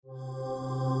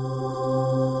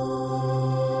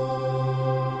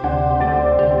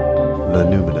The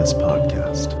Numinous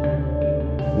Podcast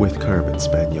with Carmen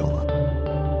Spaniola.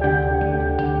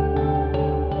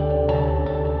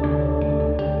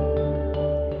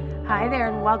 Hi there,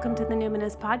 and welcome to the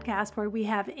Numinous Podcast, where we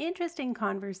have interesting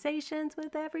conversations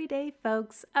with everyday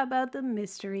folks about the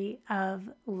mystery of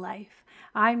life.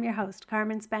 I'm your host,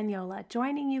 Carmen Spaniola,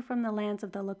 joining you from the lands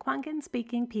of the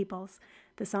Lekwungen-speaking peoples,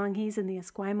 the Songhees and the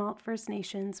Esquimalt First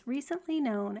Nations, recently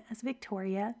known as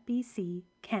Victoria, BC,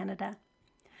 Canada.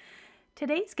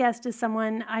 Today's guest is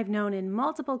someone I've known in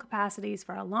multiple capacities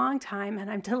for a long time, and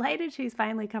I'm delighted she's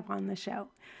finally come on the show.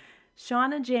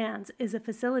 Shauna Janz is a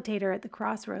facilitator at the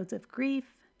crossroads of grief,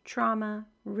 trauma,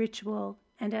 ritual,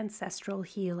 and ancestral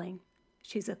healing.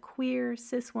 She's a queer,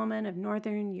 cis woman of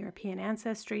Northern European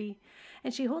ancestry,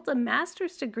 and she holds a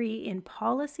master's degree in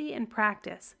policy and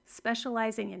practice,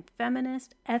 specializing in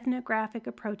feminist, ethnographic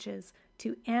approaches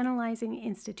to analyzing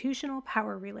institutional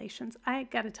power relations. I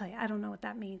gotta tell you, I don't know what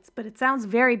that means, but it sounds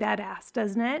very badass,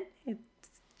 doesn't it?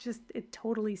 It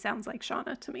totally sounds like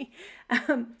Shauna to me.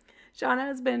 Shauna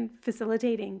has been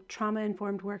facilitating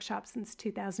trauma-informed workshops since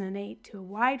 2008 to a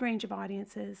wide range of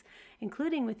audiences,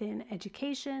 including within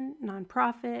education,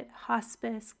 nonprofit,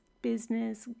 hospice,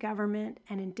 business, government,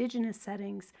 and Indigenous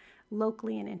settings,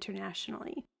 locally and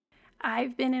internationally.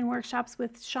 I've been in workshops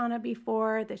with Shauna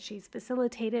before that she's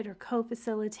facilitated or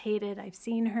co-facilitated. I've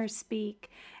seen her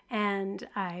speak, and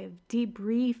I've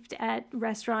debriefed at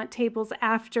restaurant tables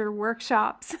after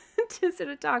workshops to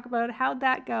sort of talk about how'd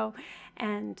that go.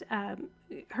 And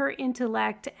her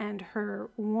intellect and her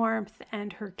warmth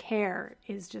and her care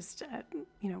is just,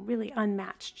 really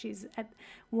unmatched. She's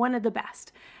one of the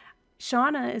best.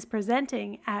 Shauna is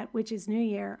presenting at Witches New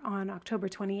Year on October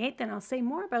 28th, and I'll say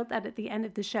more about that at the end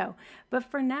of the show. But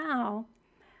for now,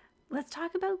 let's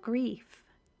talk about grief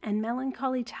and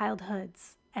melancholy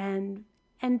childhoods and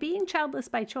being childless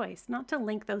by choice. Not to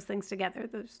link those things together,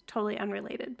 those totally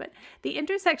unrelated, but the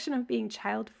intersection of being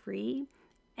child-free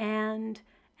and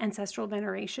ancestral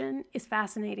veneration is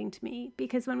fascinating to me,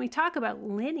 because when we talk about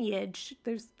lineage,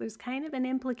 there's kind of an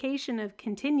implication of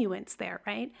continuance there,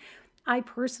 right? I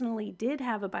personally did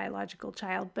have a biological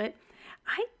child, but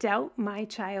I doubt my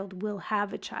child will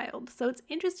have a child. So it's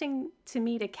interesting to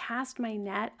me to cast my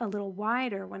net a little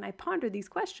wider when I ponder these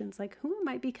questions, like who am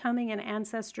I becoming an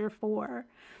ancestor for?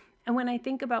 And when I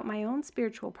think about my own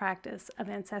spiritual practice of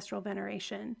ancestral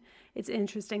veneration, it's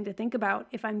interesting to think about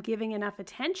if I'm giving enough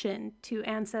attention to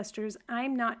ancestors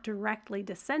I'm not directly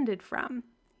descended from.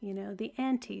 You know, the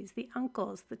aunties, the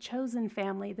uncles, the chosen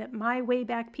family that my way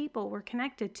back people were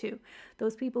connected to,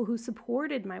 those people who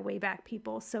supported my way back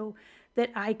people so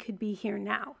that I could be here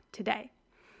now, today.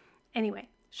 Anyway,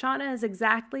 Shauna is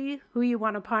exactly who you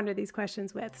want to ponder these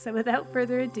questions with. So without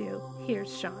further ado,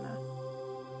 here's Shauna.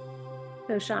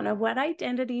 So Shauna, what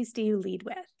identities do you lead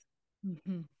with?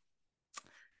 Mm-hmm.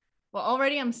 Well,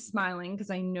 already I'm smiling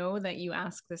because I know that you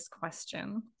asked this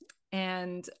question,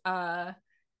 and I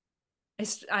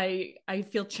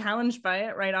feel challenged by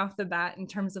it right off the bat in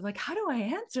terms of like, how do I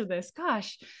answer this?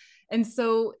 Gosh. And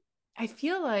so I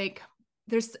feel like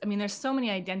there's so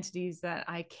many identities that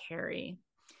I carry.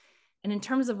 And in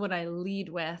terms of what I lead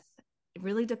with, it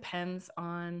really depends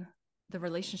on the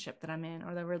relationship that I'm in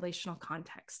or the relational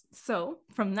context. So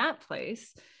from that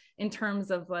place, in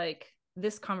terms of like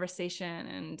this conversation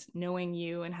and knowing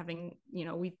you and having,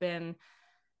 we've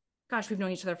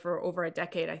known each other for over a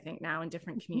decade, I think now, in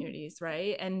different communities,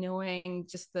 right? And knowing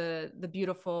just the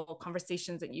beautiful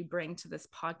conversations that you bring to this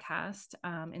podcast,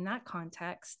 in that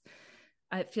context,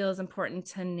 it feels important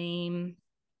to name,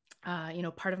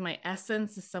 part of my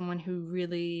essence is someone who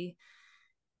really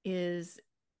is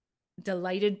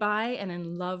delighted by and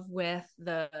in love with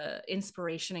the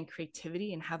inspiration and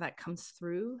creativity and how that comes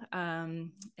through,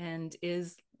 and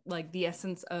is like the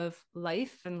essence of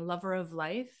life and lover of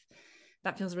life.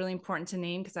 That feels really important to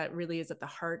name because that really is at the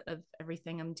heart of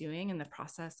everything I'm doing in the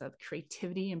process of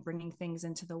creativity and bringing things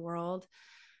into the world,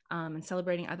 and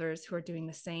celebrating others who are doing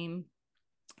the same.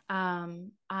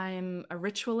 I'm a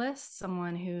ritualist,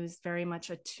 someone who's very much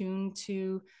attuned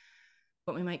to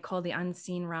what we might call the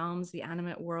unseen realms, the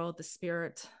animate world, the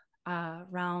spirit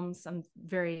realms. I'm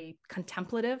very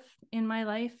contemplative in my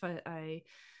life. I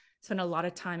spend a lot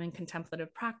of time in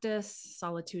contemplative practice.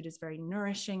 Solitude is very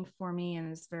nourishing for me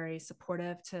and is very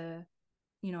supportive to,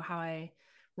 how I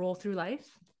roll through life.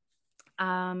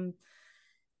 And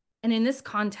in this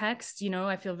context,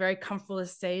 I feel very comfortable to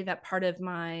say that part of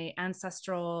my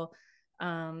ancestral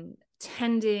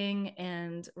tending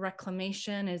and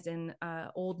reclamation is in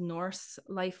Old Norse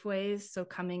life ways. So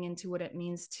coming into what it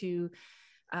means to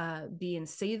be in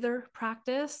Sather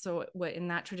practice. So what in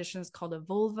that tradition is called a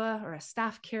vulva or a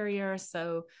staff carrier.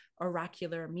 So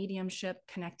oracular mediumship,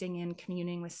 connecting in,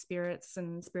 communing with spirits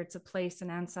and spirits of place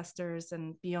and ancestors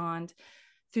and beyond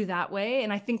through that way.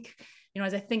 And I think,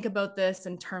 as I think about this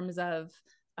in terms of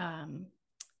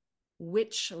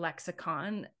witch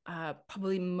lexicon,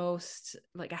 probably most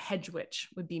like a hedge witch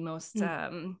would be most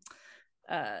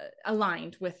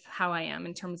aligned with how I am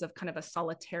in terms of kind of a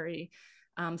solitary,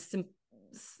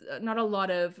 not a lot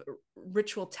of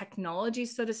ritual technology,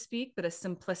 so to speak, but a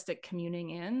simplistic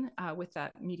communing in with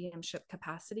that mediumship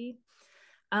capacity.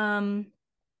 I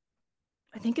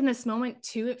think in this moment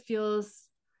too, it feels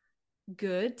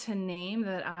good to name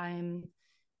that I'm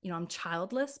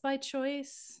childless by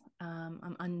choice.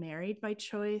 I'm unmarried by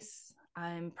choice.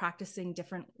 I'm practicing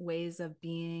different ways of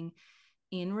being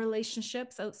in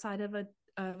relationships outside of a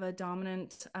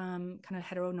dominant kind of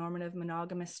heteronormative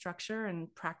monogamous structure,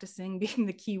 and practicing being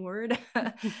the key word,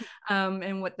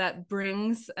 and what that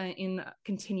brings in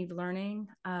continued learning.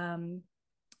 And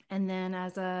then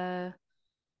as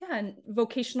in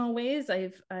vocational ways,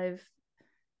 I've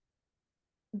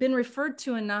been referred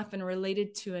to enough and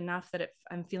related to enough that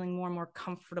I'm feeling more and more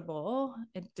comfortable.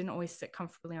 It didn't always sit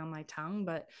comfortably on my tongue,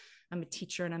 but I'm a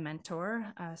teacher and a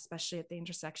mentor, especially at the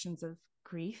intersections of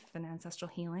grief and ancestral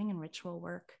healing and ritual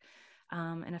work,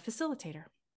 and a facilitator.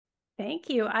 Thank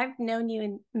you. I've known you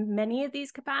in many of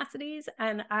these capacities,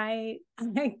 and I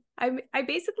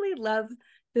basically love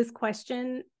this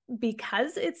question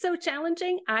because it's so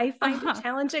challenging. I find it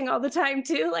challenging all the time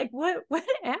too. Like, what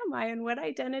am I, and what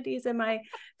identities am I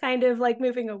kind of like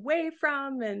moving away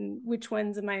from, and which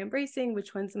ones am I embracing?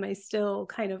 Which ones am I still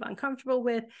kind of uncomfortable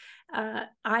with?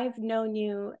 I've known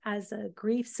you as a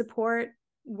grief support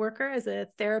worker, as a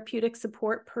therapeutic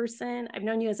support person. I've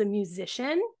known you as a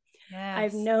musician. Yes.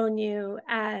 I've known you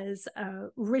as a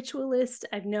ritualist.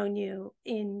 I've known you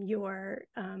in your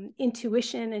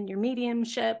intuition and your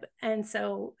mediumship. And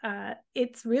so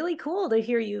it's really cool to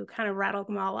hear you kind of rattle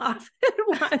them all off at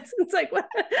once. It's like, what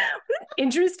an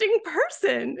interesting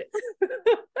person.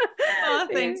 Oh,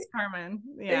 thanks, Carmen.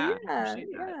 Yeah, I appreciate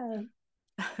that. Yeah.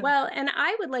 Well, and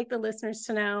I would like the listeners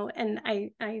to know, and I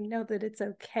know that it's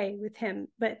okay with him,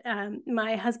 but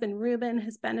my husband, Ruben,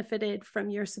 has benefited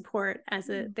from your support as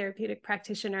a therapeutic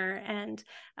practitioner, and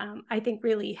I think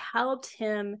really helped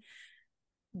him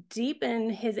deepen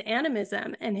his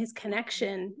animism and his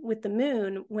connection with the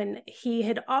moon, when he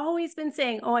had always been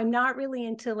saying, oh, I'm not really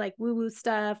into like woo-woo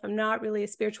stuff. I'm not really a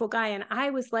spiritual guy. And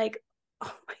I was like,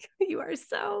 oh my God, you are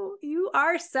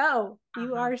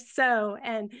so.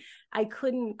 And I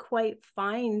couldn't quite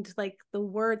find like the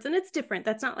words, and it's different.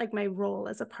 That's not like my role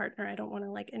as a partner. I don't want to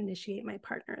like initiate my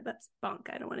partner. That's bunk.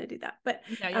 I don't want to do that. But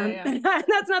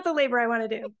that's not the labor I want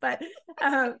to do. But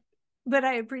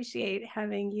I appreciate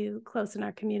having you close in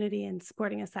our community and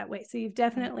supporting us that way. So you've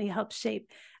definitely helped shape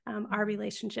our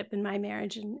relationship in my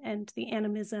marriage, and the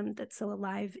animism that's so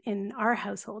alive in our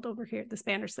household over here at the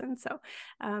Spanderson. So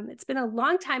it's been a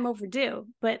long time overdue,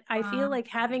 but I feel like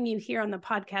having you here on the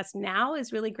podcast now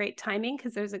is really great timing,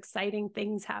 because there's exciting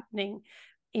things happening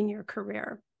in your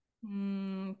career.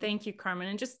 Thank you, Carmen.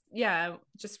 And just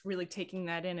really taking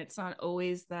that in. It's not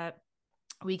always that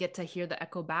we get to hear the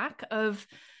echo back of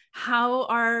how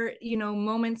our,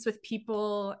 moments with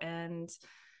people and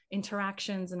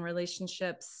interactions and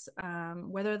relationships,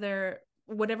 whether they're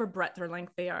whatever breadth or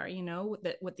length they are,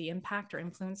 what the impact or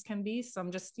influence can be. So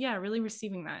I'm just, really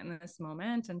receiving that in this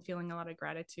moment and feeling a lot of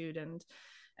gratitude and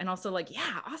also like,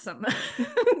 awesome.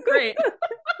 Great.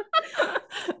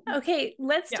 Okay.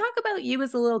 Let's talk about you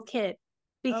as a little kid,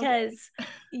 because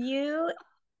I've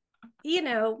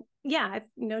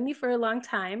known you for a long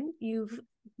time.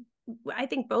 I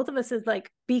think both of us have like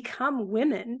become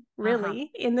women really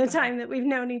in the time that we've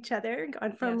known each other,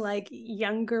 gone from like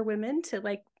younger women to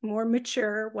like more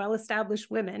mature, well-established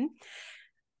women.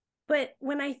 But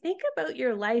when I think about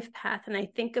your life path and I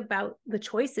think about the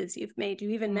choices you've made, you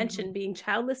even mentioned being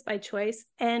childless by choice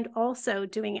and also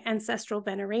doing ancestral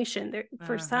veneration.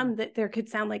 For some, that there could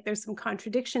sound like there's some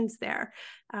contradictions there,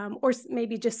 or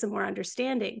maybe just some more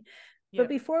understanding. But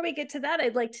before we get to that,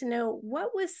 I'd like to know,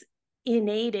 what was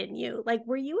innate in you? Like,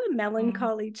 were you a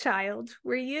melancholy child?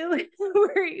 Were you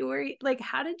like,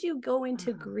 how did you go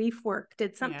into grief work?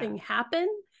 Did something happen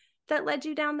that led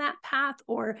you down that path,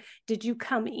 or did you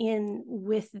come in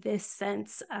with this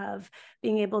sense of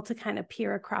being able to kind of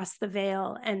peer across the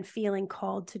veil and feeling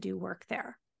called to do work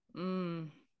there?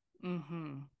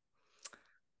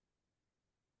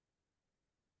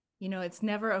 It's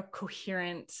never a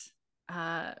coherent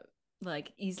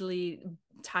like easily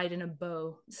tied in a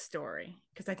bow story,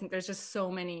 because I think there's just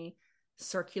so many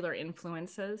circular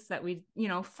influences that we,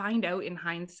 find out in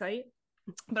hindsight.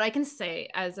 But I can say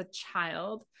as a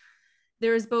child,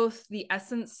 there is both the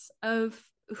essence of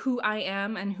who I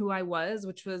am and who I was,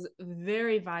 which was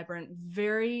very vibrant,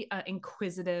 very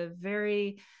inquisitive,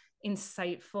 very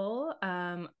insightful,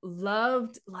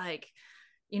 loved, like,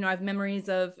 I have memories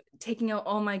of taking out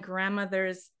all my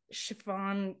grandmother's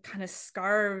chiffon kind of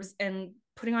scarves and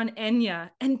putting on Enya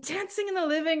and dancing in the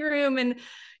living room, and,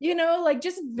 like,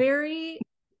 just very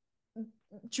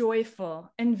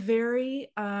joyful and very,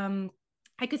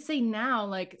 I could say now,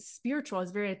 like, spiritual. I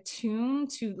was very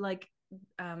attuned to, like,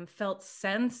 felt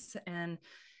sense and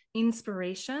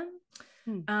inspiration.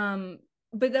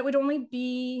 But that would only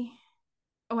be,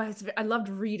 I loved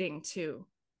reading too.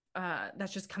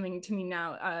 That's just coming to me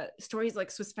now. Stories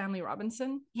like Swiss Family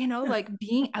Robinson, like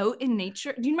being out in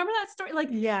nature. Do you remember that story? Like,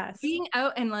 yes, being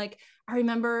out, and like, I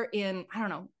remember in, I don't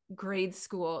know, grade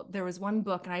school, there was one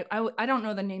book, and I don't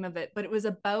know the name of it, but it was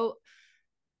about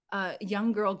a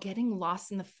young girl getting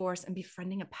lost in the forest and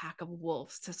befriending a pack of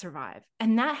wolves to survive.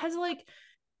 And that has, like,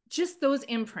 just those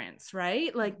imprints,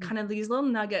 right? Like, kind of these little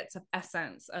nuggets of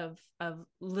essence of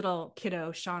little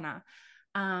kiddo Shauna.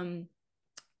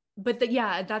 But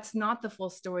that's not the full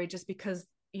story, just because,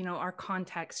 our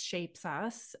context shapes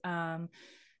us.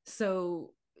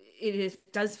 So it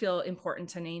does feel important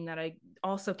to name that I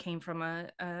also came from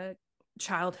a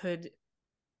childhood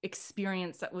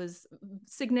experience that was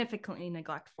significantly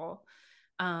neglectful.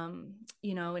 In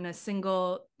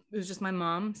it was just my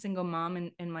mom, single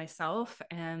mom, and myself.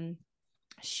 And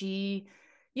she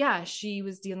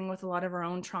was dealing with a lot of her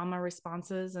own trauma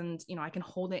responses. And, I can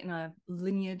hold it in a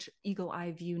lineage eagle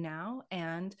eye view now.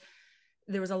 And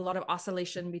there was a lot of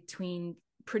oscillation between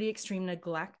pretty extreme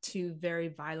neglect to very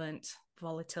violent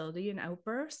volatility and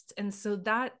outbursts. And so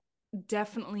that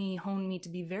definitely honed me to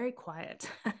be very quiet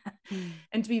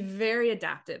and to be very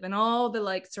adaptive, and all the,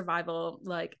 like, survival,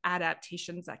 like,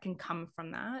 adaptations that can come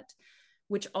from that,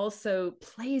 which also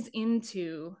plays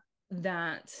into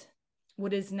that,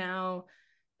 what is now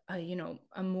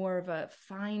a more of a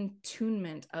fine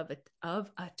tunement of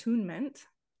attunement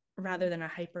rather than a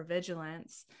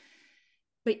hypervigilance.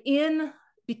 But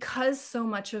because so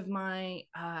much of my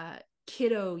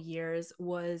kiddo years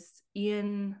was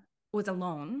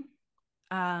alone,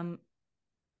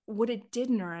 what it did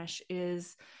nourish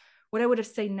is what I would have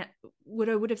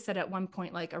said at one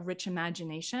point, like, a rich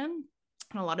imagination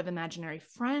and a lot of imaginary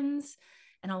friends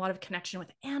and a lot of connection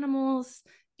with animals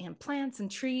and plants and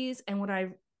trees. And what I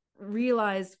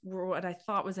realized were what I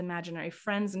thought was imaginary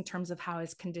friends in terms of how I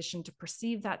was conditioned to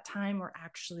perceive that time were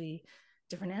actually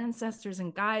different ancestors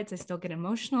and guides. I still get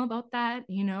emotional about that,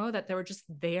 that they were just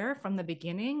there from the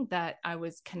beginning, that I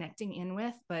was connecting in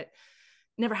with, but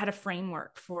never had a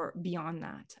framework for beyond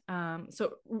that.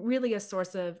 So really a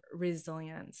source of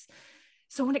resilience.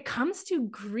 So when it comes to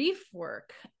grief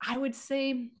work, I would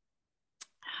say,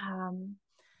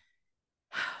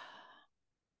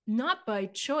 not by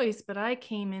choice, but I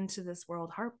came into this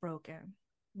world heartbroken.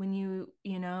 When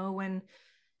when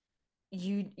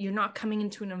you're not coming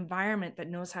into an environment that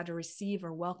knows how to receive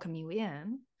or welcome you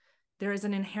in, there is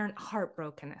an inherent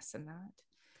heartbrokenness in that.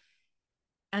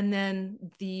 And then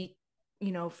the,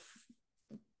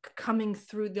 coming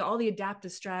through all the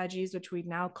adaptive strategies, which we've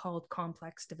now called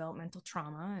complex developmental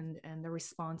trauma, and the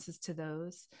responses to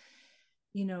those,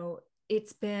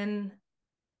 it's been,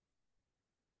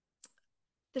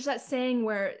 there's that saying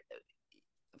where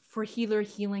for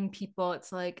healing people,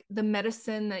 it's like the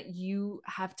medicine that you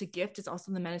have to gift is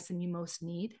also the medicine you most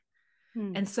need.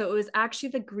 And so it was actually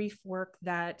the grief work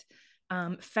that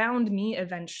found me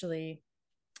eventually,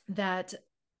 that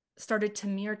started to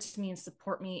mirror to me and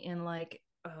support me in, like,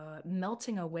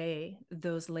 melting away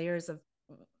those layers of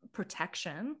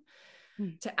protection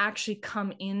to actually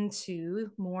come into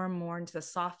more and more into the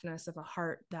softness of a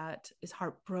heart that is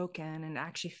heartbroken, and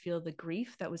actually feel the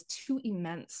grief that was too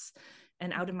immense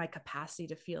and out of my capacity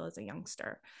to feel as a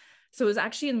youngster. So it was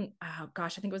actually in, I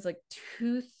think it was like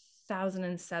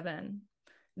 2007,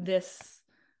 this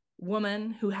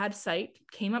woman who had sight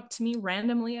came up to me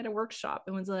randomly at a workshop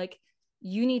and was like,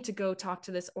 you need to go talk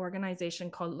to this organization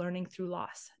called Learning Through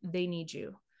Loss. They need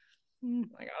you.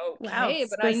 Like, okay,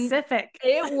 wow, specific.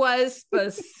 It was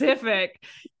specific.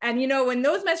 And when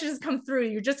those messages come through,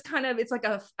 you're just kind of, it's like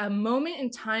a moment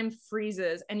in time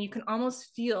freezes, and you can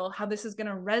almost feel how this is going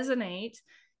to resonate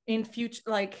in future.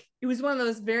 Like, it was one of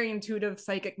those very intuitive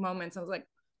psychic moments. I was like,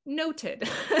 noted.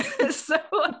 so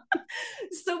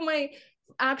my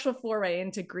actual foray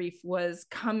into grief was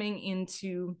coming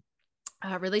into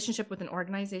a relationship with an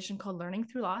organization called Learning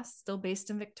Through Loss, still based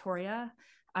in Victoria.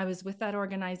 I was with that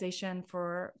organization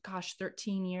for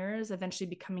 13 years, eventually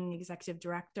becoming executive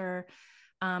director.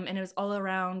 And it was all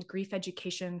around grief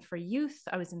education for youth.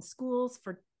 I was in schools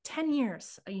for 10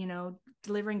 years,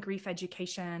 delivering grief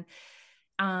education.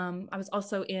 I was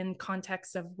also in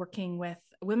context of working with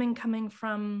women coming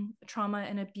from trauma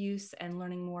and abuse and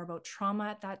learning more about trauma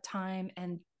at that time.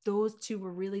 And those two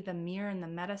were really the mirror and the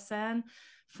medicine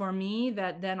for me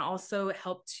that then also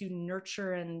helped to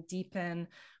nurture and deepen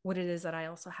what it is that I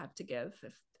also have to give,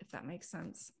 if that makes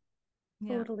sense.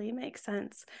 Yeah. Totally makes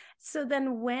sense. So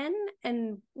then when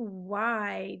and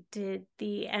why did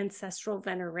the ancestral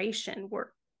veneration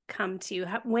work come to you?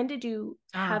 When did you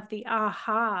have the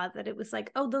aha that it was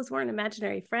like, oh, those weren't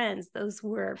imaginary friends. Those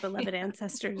were beloved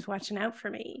ancestors watching out for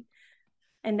me.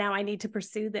 And now I need to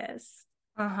pursue this.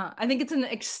 I think it's an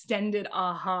extended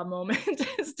aha moment.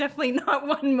 It's definitely not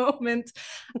one moment.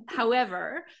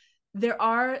 However, there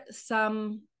are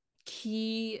some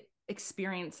key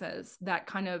experiences that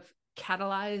kind of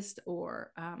catalyzed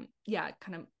or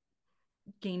kind of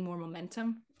gain more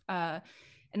momentum. And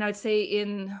I would say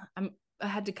I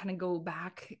had to kind of go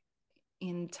back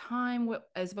in time.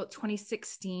 It was about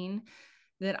 2016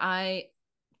 that I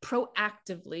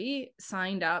proactively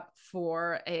signed up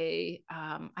for I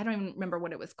don't even remember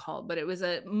what it was called, but it was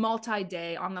a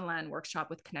multi-day on the land workshop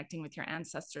with connecting with your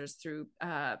ancestors through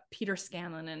Peter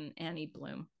Scanlon and Annie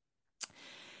Bloom.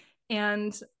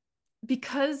 And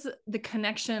because the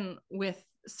connection with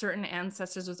certain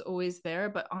ancestors was always there,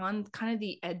 but on kind of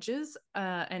the edges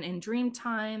and in dream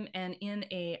time and in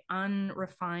a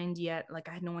unrefined yet, like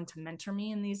I had no one to mentor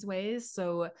me in these ways.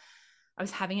 So I was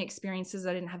having experiences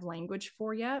I didn't have language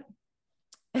for yet.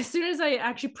 As soon as I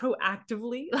actually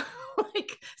proactively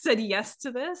said yes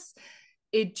to this,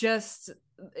 it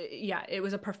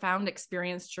was a profound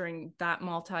experience during that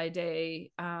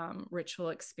multi-day ritual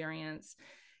experience,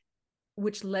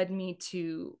 which led me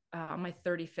to my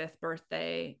 35th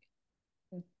birthday,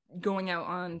 going out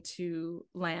onto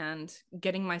land,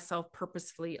 getting myself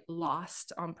purposefully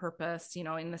lost on purpose,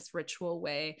 in this ritual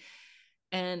way.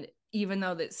 And even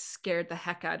though that scared the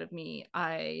heck out of me,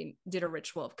 I did a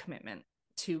ritual of commitment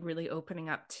to really opening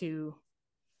up to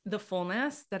the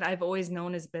fullness that I've always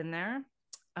known has been there,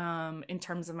 in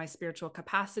terms of my spiritual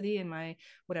capacity and my,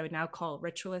 what I would now call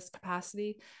ritualist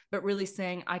capacity, but really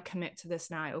saying, I commit to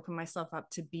this now. I open myself up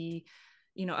to be,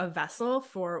 a vessel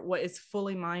for what is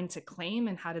fully mine to claim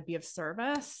and how to be of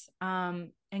service.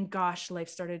 And gosh, life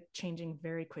started changing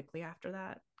very quickly after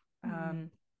that.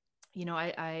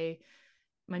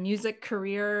 My music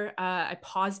career, I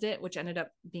paused it, which ended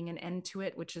up being an end to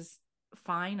it, which is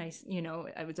fine.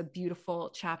 It was a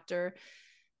beautiful chapter,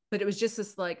 but it was just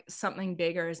this like something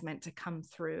bigger is meant to come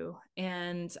through.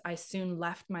 And I soon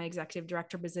left my executive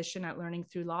director position at Learning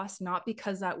Through Loss, not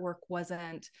because that work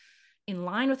wasn't in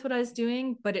line with what I was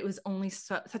doing, but it was only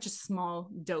such a small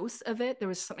dose of it. There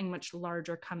was something much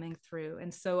larger coming through.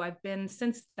 And so I've been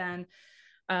since then,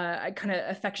 I kind of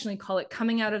affectionately call it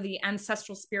coming out of the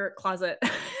ancestral spirit closet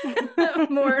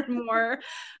more and more.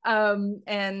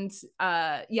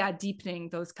 Deepening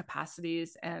those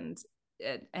capacities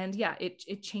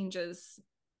it changes.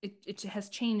 It has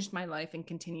changed my life and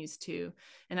continues to.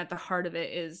 And at the heart of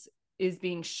it is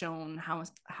being shown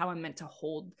how I'm meant to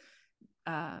hold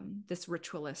this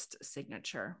ritualist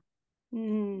signature.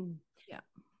 Yeah.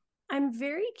 I'm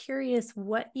very curious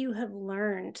what you have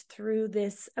learned through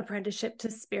this apprenticeship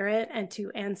to spirit and to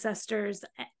ancestors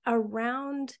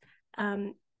around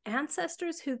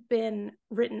ancestors who've been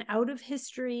written out of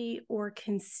history or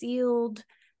concealed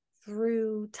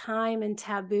through time and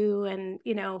taboo and,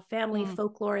 family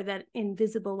folklore that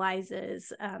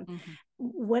invisibilizes.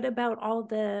 What about all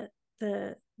the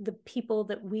people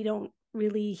that we don't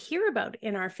really hear about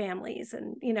in our families?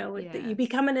 And that you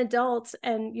become an adult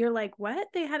and you're like, what,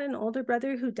 they had an older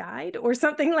brother who died or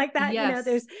something like that.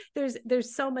 Yes.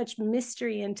 There's so much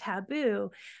mystery and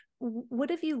taboo. What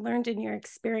have you learned in your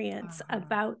experience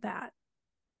about that?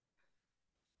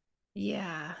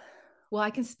 Well,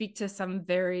 I can speak to some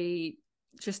very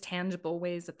just tangible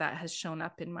ways that has shown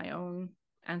up in my own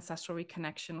ancestral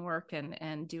reconnection work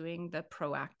and doing the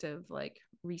proactive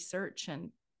research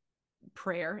and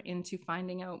prayer into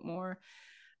finding out more.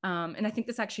 And I think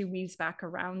this actually weaves back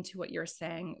around to what you're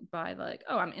saying by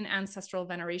I'm in ancestral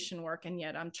veneration work and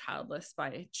yet I'm childless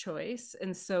by choice.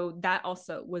 And so that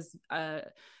also was a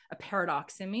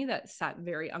paradox in me that sat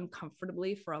very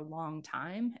uncomfortably for a long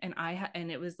time. And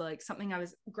it was like something I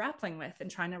was grappling with and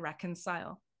trying to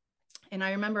reconcile. And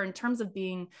I remember in terms of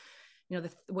being,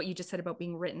 what you just said about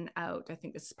being written out, I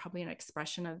think this is probably an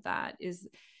expression of that is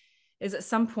at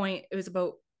some point it was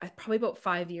about probably about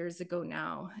 5 years ago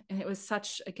now. And it was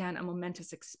such, again, a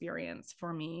momentous experience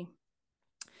for me.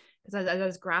 Because I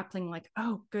was grappling like,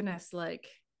 oh goodness, like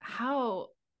how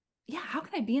can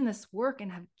I be in this work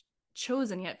and have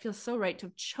chosen, yet it feels so right to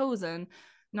have chosen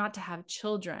not to have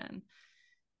children.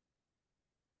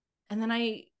 And then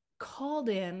I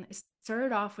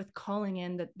started off with calling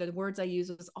in the words I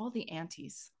used was all the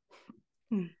aunties,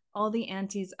 all the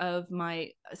aunties of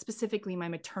specifically my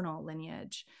maternal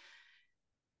lineage.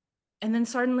 And then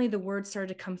suddenly the words started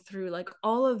to come through, like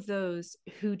all of those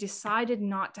who decided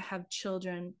not to have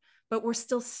children, but were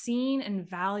still seen and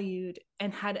valued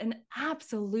and had an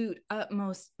absolute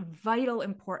utmost vital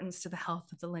importance to the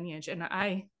health of the lineage. And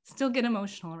I still get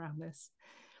emotional around this.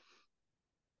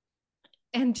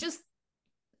 And just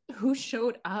who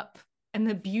showed up and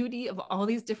the beauty of all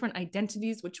these different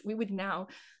identities, which we would now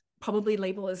probably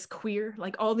label as queer,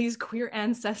 like all these queer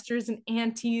ancestors and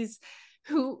aunties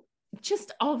who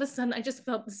just all of a sudden, I just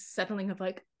felt this settling of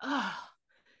like, oh,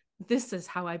 this is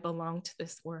how I belong to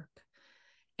this work.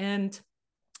 And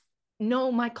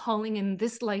no, my calling in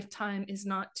this lifetime is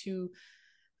not to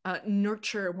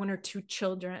nurture one or two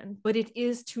children, but it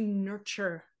is to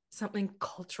nurture something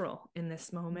cultural in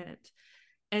this moment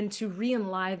and to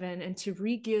re-enliven and to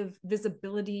re-give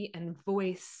visibility and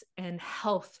voice and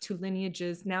health to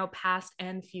lineages now past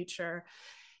and future.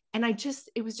 And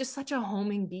it was just such a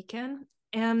homing beacon.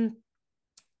 And,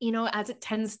 as it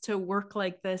tends to work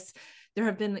like this, there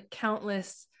have been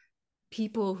countless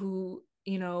people who,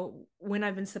 when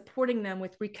I've been supporting them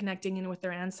with reconnecting in with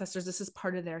their ancestors, this is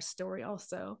part of their story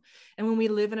also. And when we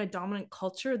live in a dominant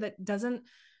culture that doesn't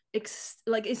it's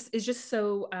just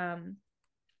so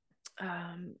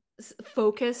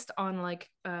focused on like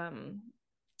what's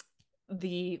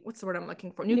the word I'm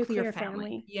looking for? Nuclear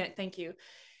family. Yeah, thank you.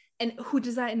 And who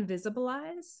does that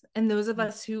invisibilize? And those of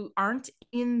us who aren't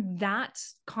in that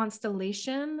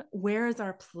constellation, where is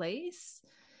our place?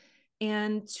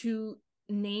 And to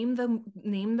name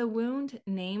the wound,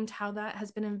 named how that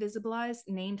has been invisibilized,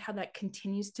 named how that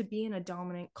continues to be in a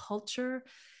dominant culture,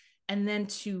 and then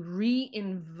to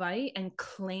re-invite and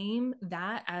claim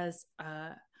that as a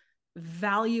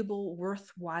valuable,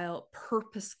 worthwhile,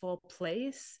 purposeful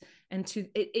place, and to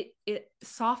it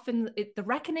soften it. The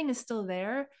reckoning is still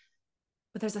there,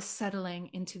 but there's a settling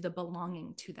into the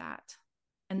belonging to that.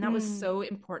 And that was so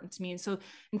important to me. And so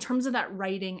in terms of that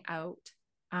writing out,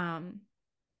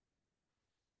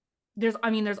 there's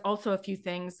also a few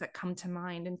things that come to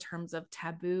mind in terms of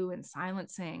taboo and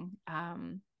silencing.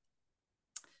 On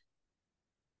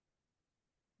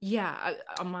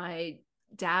my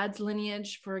dad's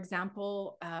lineage, for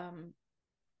example, I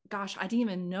didn't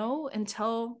even know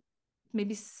until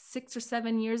maybe 6 or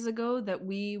 7 years ago that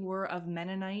we were of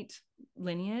Mennonite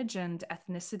lineage and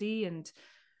ethnicity and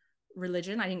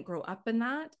religion. I didn't grow up in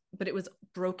that, but it was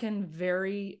broken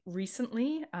very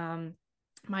recently.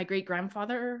 My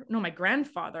grandfather,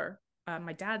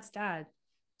 my dad's dad,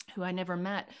 who I never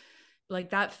met,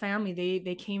 like that family,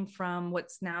 they came from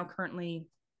what's now currently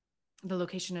the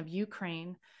location of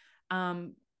Ukraine.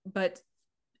 But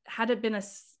had it been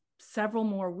several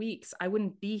more weeks, I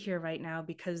wouldn't be here right now,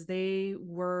 because they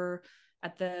were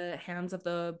at the hands of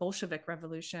the Bolshevik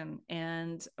Revolution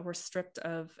and were stripped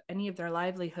of any of their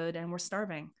livelihood and were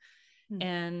starving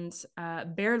and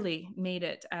barely made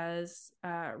it as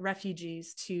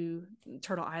refugees to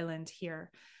Turtle Island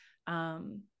here.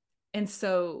 And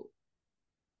so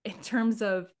in terms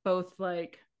of both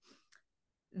like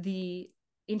the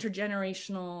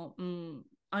intergenerational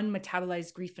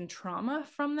unmetabolized grief and trauma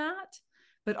from that,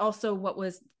 but also what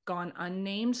was gone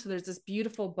unnamed. So there's this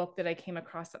beautiful book that I came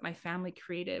across that my family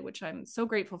created, which I'm so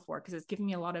grateful for, because it's given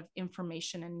me a lot of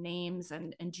information and names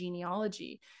and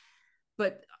genealogy.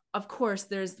 But of course,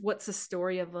 there's what's the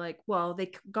story of like, well,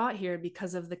 they got here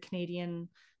because of the Canadian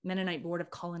Mennonite Board of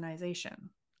Colonization,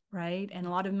 right? And a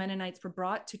lot of Mennonites were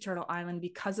brought to Turtle Island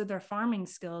because of their farming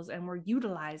skills and were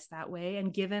utilized that way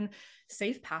and given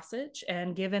safe passage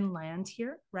and given land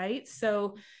here, right?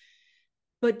 So,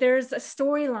 but there's a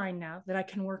storyline now that I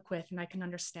can work with and I can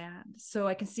understand. So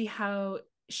I can see how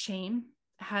shame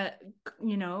had,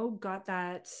 got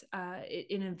that,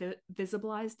 it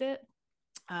invisibilized it.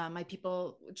 My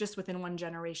people, just within one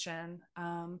generation,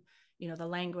 the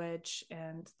language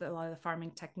and a lot of the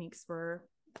farming techniques were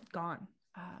gone.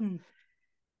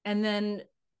 And then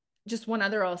just one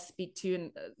other I'll speak to,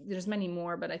 and there's many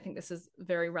more, but I think this is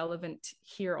very relevant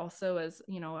here also, as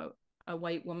a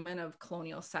white woman of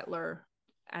colonial settler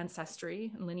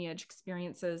ancestry and lineage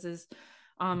experiences, is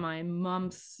on my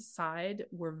mom's side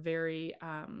were very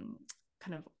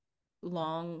kind of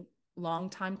long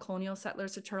longtime colonial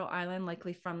settlers to Turtle Island,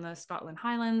 likely from the Scotland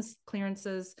Highlands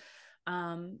clearances,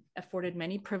 afforded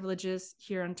many privileges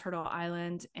here on Turtle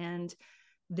Island. And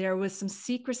there was some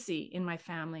secrecy in my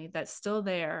family that's still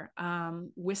there,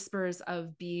 whispers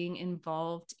of being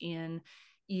involved in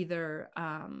either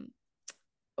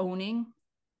owning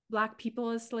Black people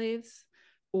as slaves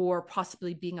or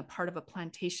possibly being a part of a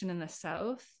plantation in the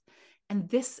South. And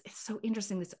this is so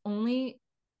interesting. This only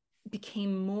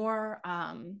became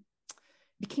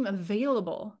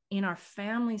available in our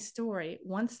family story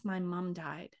once my mom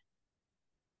died.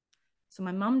 So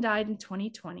my mom died in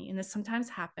 2020, and this sometimes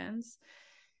happens,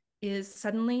 is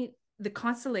suddenly the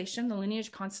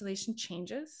lineage constellation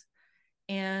changes.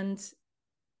 And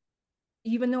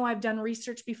even though I've done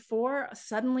research before,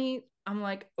 suddenly I'm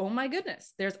like, oh my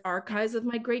goodness, there's archives of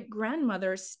my great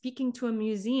grandmother speaking to a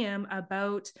museum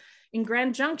in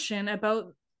Grand Junction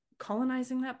about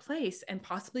colonizing that place and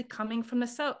possibly coming from the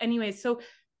South. Anyway, so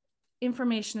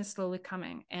information is slowly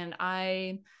coming, and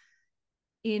I,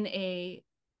 in a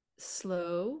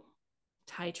slow,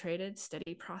 titrated,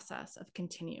 steady process of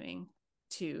continuing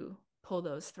to pull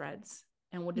those threads.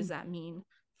 And what does that mean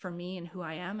for me and who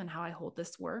I am and how I hold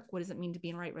this work? What does it mean to be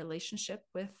in right relationship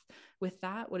with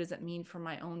that? What does it mean for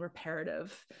my own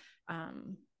reparative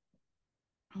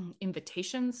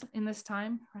invitations in this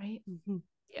time, right? Mm-hmm.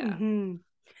 Yeah. Mm-hmm.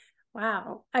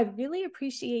 Wow. I really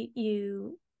appreciate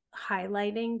you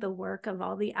highlighting the work of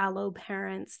all the allo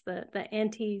parents, the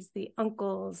aunties, the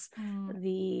uncles,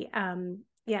 the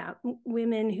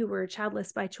women who were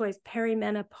childless by choice,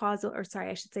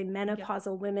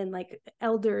 menopausal women, like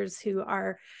elders who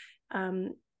are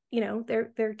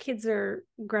their kids are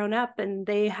grown up and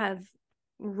they have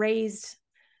raised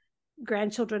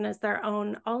grandchildren as their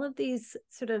own. All of these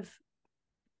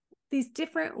these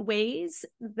different ways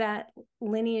that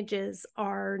lineages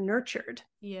are nurtured.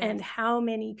 Yes. And how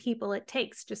many people it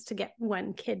takes just to get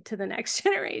one kid to the next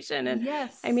generation. And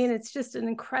yes, I mean, it's just an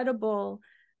incredible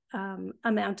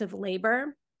amount of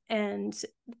labor. And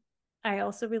I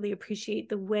also really appreciate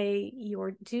the way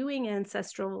you're doing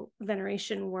ancestral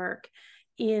veneration work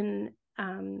in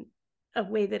a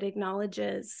way that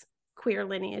acknowledges queer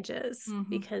lineages,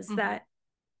 because that,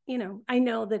 I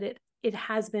know that it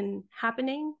has been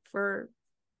happening for,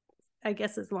 I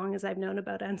guess, as long as I've known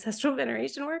about ancestral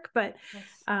veneration work, but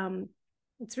yes.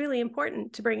 It's really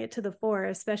important to bring it to the fore,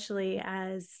 especially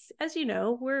as you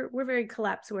know, we're very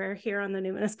collapseware here on the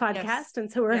Numinous podcast. Yes.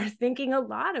 And so we're thinking a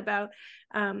lot about,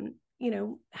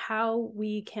 how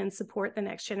we can support the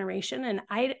next generation. And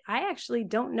I actually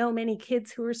don't know many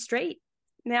kids who are straight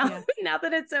now. Now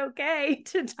that it's okay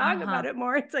to talk about it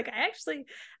more, it's like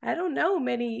I don't know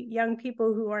many young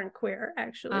people who aren't queer,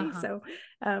 actually. So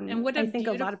and I think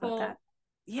a lot about that.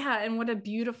 Yeah, and what a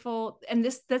beautiful, and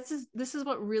this is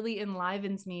what really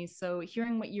enlivens me. So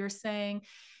hearing what you're saying,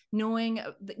 knowing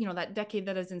that decade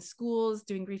that is in schools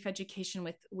doing grief education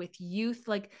with youth,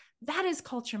 like that is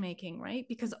culture making, right?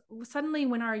 Because suddenly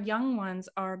when our young ones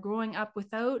are growing up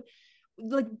without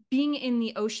like being in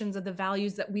the oceans of the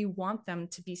values that we want them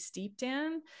to be steeped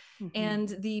in, and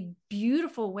the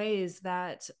beautiful ways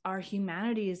that our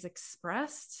humanity is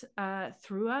expressed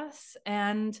through us.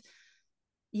 And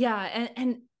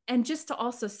and just to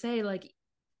also say, like,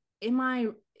 in my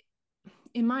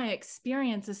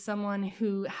experience as someone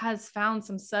who has found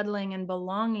some settling and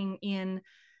belonging in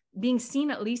being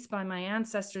seen, at least by my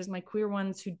ancestors, my queer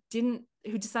ones who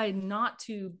decided not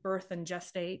to birth and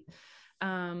gestate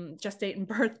and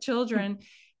birth children,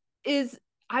 is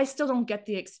I still don't get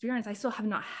the experience. I still have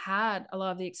not had a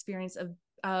lot of the experience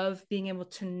of being able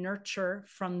to nurture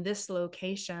from this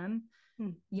location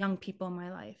young people in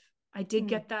my life. I did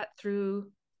get that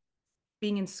through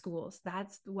being in schools.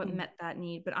 That's what met that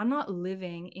need. But I'm not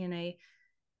living in a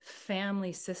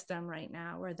family system right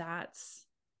now where that's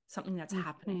something that's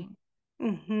happening.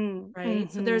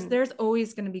 Right. So there's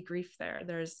always going to be grief there.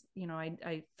 There's,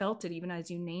 I felt it even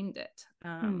as you named it.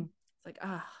 It's like,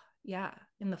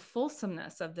 in the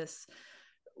fulsomeness of this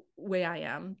way I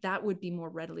am, that would be more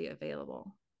readily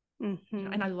available.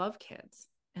 And I love kids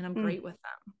and I'm great with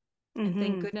them. And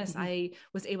thank goodness I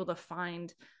was able to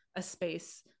find a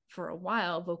space for a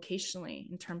while vocationally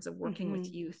in terms of working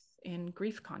with youth in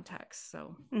grief contexts.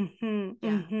 So,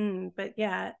 But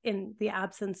in the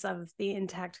absence of the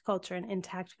intact culture and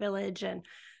intact village and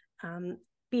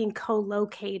being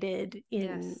co-located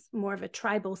in more of a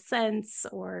tribal sense,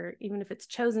 or even if it's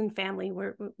chosen family,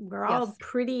 we're all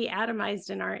pretty atomized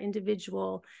in our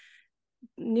individual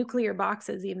nuclear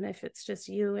boxes, even if it's just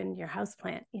you and your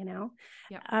houseplant,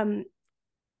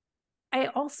 I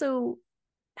also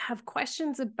have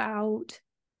questions about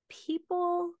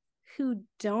people who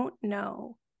don't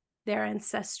know their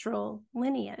ancestral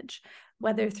lineage,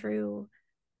 whether through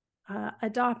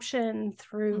adoption,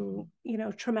 through,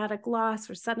 traumatic loss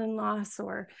or sudden loss,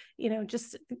 or,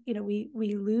 just, we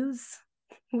lose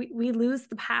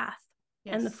the path.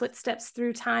 Yes. And the footsteps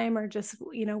through time are just,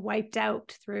 wiped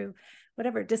out through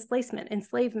whatever, displacement,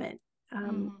 enslavement,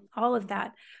 all of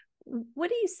that. What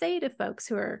do you say to folks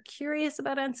who are curious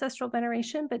about ancestral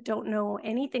veneration, but don't know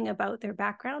anything about their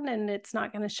background, and it's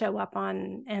not going to show up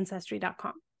on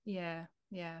ancestry.com? Yeah.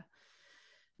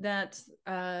 That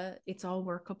it's all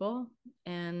workable.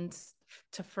 And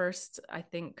to first, I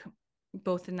think,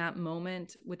 both in that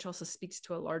moment, which also speaks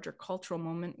to a larger cultural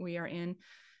moment we are in,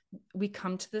 we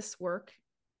come to this work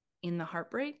in the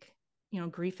heartbreak.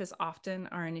 Grief is often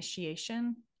our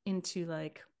initiation into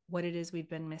like what it is we've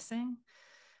been missing,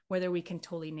 whether we can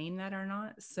totally name that or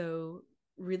not. So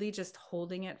really just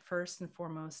holding it first and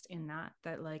foremost in that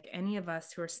like any of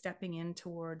us who are stepping in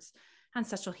towards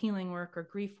ancestral healing work or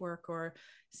grief work or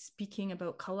speaking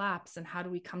about collapse and how do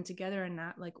we come together in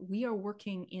that, like we are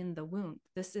working in the wound.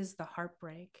 This is the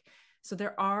heartbreak. So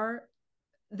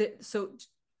so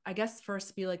I guess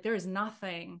first be like, there is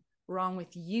nothing wrong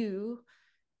with you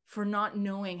for not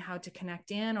knowing how to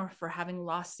connect in or for having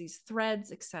lost these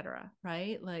threads, etc.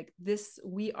 Right? Like this,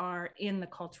 we are in the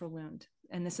cultural wound,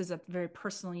 and this is a very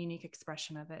personal, unique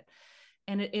expression of it,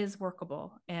 and it is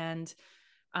workable. And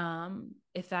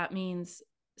if that means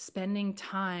spending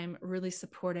time really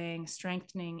supporting,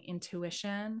 strengthening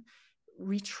intuition,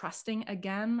 retrusting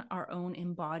again our own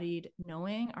embodied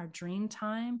knowing, our dream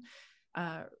time,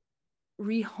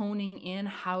 rehoning in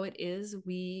how it is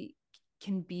we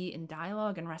can be in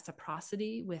dialogue and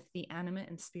reciprocity with the animate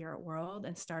and spirit world,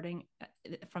 and starting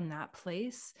from that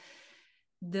place,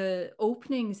 the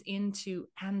openings into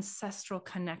ancestral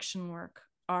connection work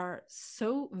are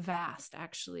so vast,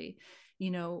 actually,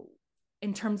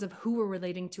 in terms of who we're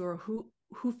relating to or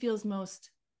who feels most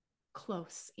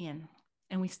close in.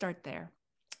 And we start there.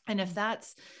 And if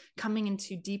that's coming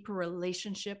into deeper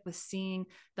relationship with seeing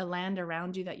the land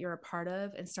around you that you're a part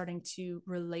of and starting to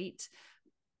relate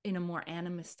in a more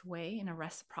animist way, in a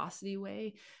reciprocity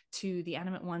way, to the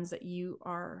animate ones that you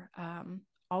are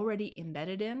already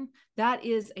embedded in, that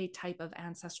is a type of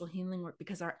ancestral healing work,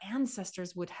 because our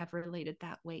ancestors would have related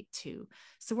that way too.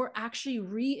 So we're actually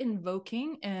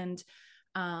re-invoking and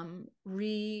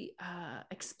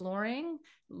exploring,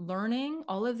 learning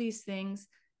all of these things,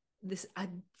 this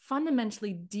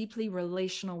fundamentally deeply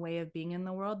relational way of being in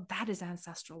the world. That is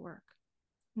ancestral work.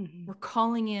 We're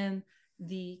calling in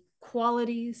the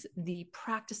qualities, the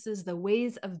practices, the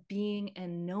ways of being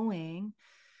and knowing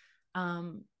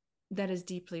that is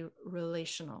deeply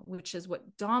relational, which is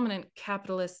what dominant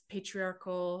capitalist,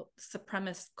 patriarchal,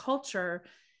 supremacist culture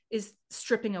is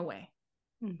stripping away,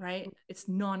 right? It's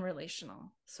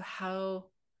non-relational. So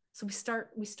we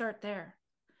start there.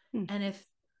 And if,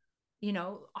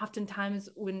 oftentimes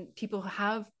when people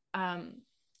have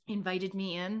invited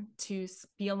me in to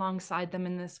be alongside them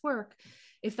in this work,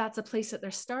 if that's a place that they're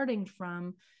starting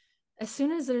from, as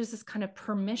soon as there's this kind of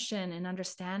permission and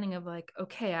understanding of like,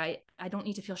 okay, I don't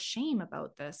need to feel shame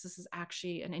about this. This is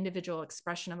actually an individual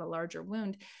expression of a larger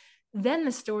wound. Then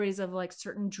the stories of like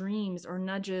certain dreams or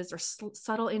nudges or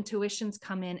subtle intuitions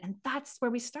come in. And that's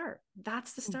where we start.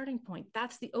 That's the starting point.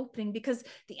 That's the opening, because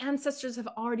the ancestors have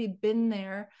already been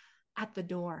there at the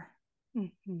door.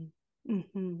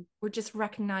 We're just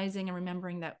recognizing and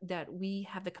remembering that we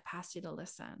have the capacity to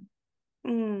listen.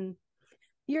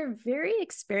 You're a very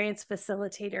experienced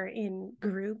facilitator in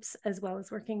groups as well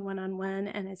as working one-on-one.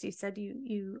 And as you said,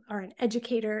 you are an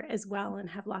educator as well and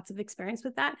have lots of experience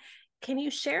with that. Can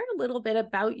you share a little bit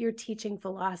about your teaching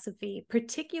philosophy,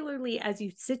 particularly as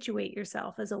you situate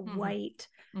yourself as a white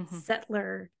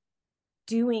settler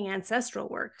doing ancestral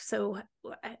work? So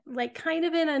like kind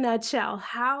of in a nutshell,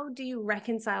 how do you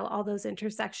reconcile all those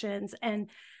intersections and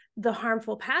the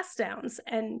harmful pass downs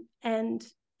and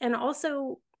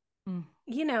also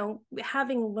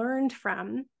having learned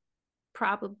from,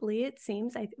 probably it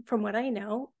seems, from what I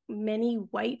know, many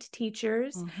white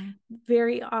teachers,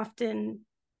 very often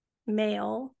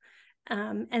male,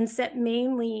 and set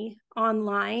mainly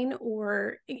online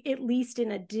or at least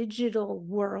in a digital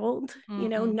world,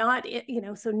 not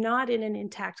in an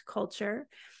intact culture.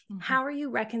 How are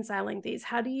you reconciling these?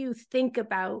 How do you think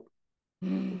about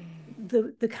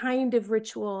the kind of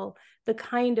ritual, the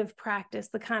kind of practice,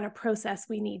 the kind of process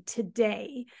we need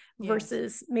today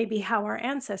versus maybe how our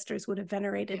ancestors would have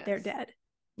venerated their dead?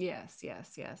 Yes.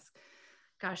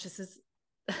 Gosh, this is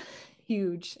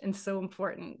huge and so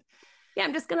important. Yeah,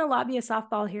 I'm just going to lob you a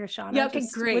softball here, Shauna. Yeah, okay,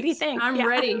 great. What do you think? I'm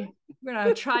ready. We're going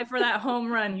to try for that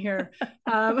home run here.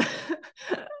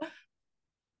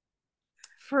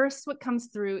 first, what comes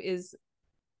through is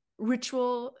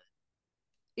ritual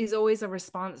is always a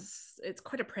response. It's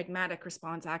quite a pragmatic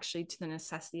response, actually, to the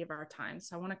necessity of our time.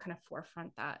 So I want to kind of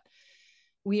forefront that.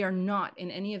 We are not in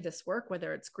any of this work,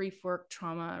 whether it's grief work,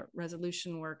 trauma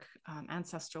resolution work,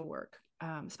 ancestral work,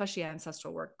 especially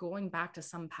ancestral work, going back to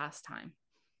some past time.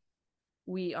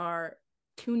 We are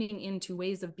tuning into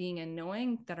ways of being and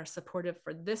knowing that are supportive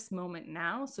for this moment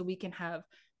now, so we can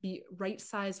be right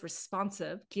size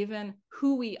responsive given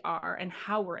who we are and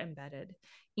how we're embedded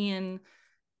in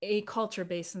a culture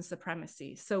based in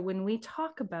supremacy. So when we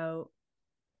talk about,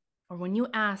 or when you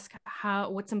ask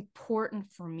what's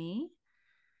important for me,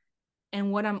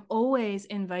 and what I'm always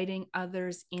inviting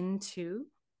others into,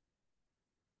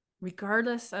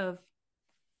 regardless of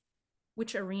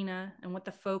which arena and what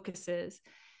the focus is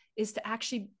to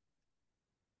actually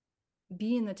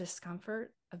be in the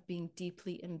discomfort of being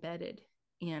deeply embedded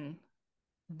in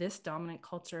this dominant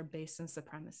culture based in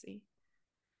supremacy.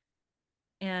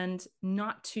 And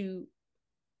not to,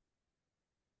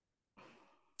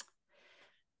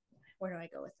 where do I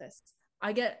go with this?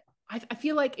 I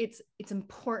feel like it's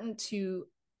important to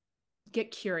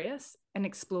get curious and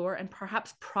explore and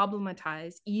perhaps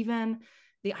problematize even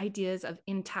the ideas of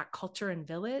intact culture and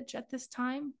village at this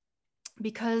time,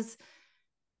 because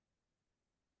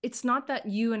it's not that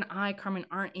you and I, Carmen,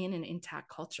 aren't in an intact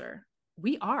culture.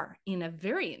 We are in a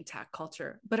very intact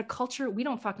culture, but a culture we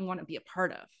don't fucking want to be a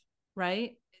part of,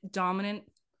 right? Dominant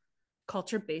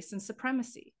culture based in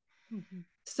supremacy. Mm-hmm.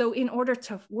 So in order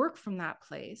to work from that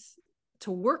place,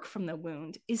 to work from the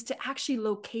wound, is to actually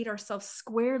locate ourselves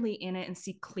squarely in it and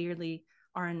see clearly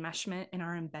our enmeshment and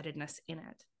our embeddedness in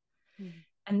it. Mm-hmm.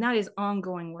 And that is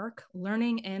ongoing work,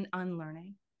 learning and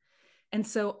unlearning. And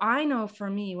so I know for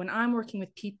me, when I'm working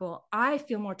with people, I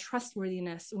feel more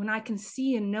trustworthiness when I can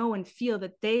see and know and feel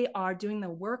that they are doing the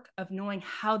work of knowing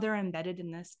how they're embedded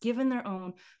in this, given their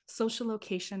own social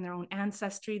location, their own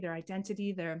ancestry, their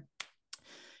identity, their,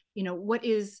 what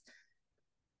is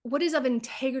of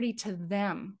integrity to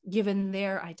them, given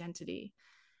their identity.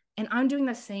 And I'm doing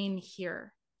the same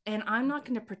here. And I'm not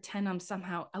going to pretend I'm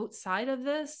somehow outside of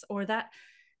this, or that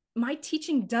my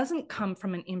teaching doesn't come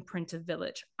from an imprint of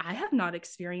village. I have not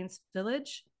experienced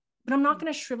village, but I'm not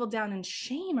going to shrivel down in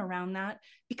shame around that,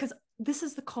 because this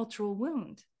is the cultural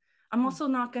wound. I'm also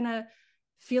not going to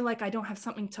feel like I don't have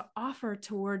something to offer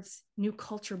towards new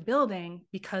culture building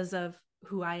because of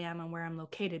who I am and where I'm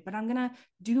located. But I'm going to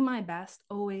do my best,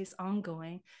 always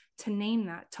ongoing, to name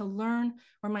that, to learn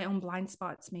where my own blind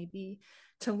spots may be,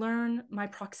 to learn my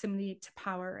proximity to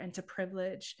power and to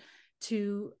privilege,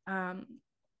 to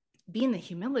be in the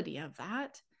humility of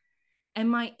that. And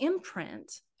my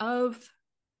imprint of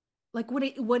like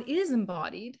what is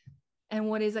embodied and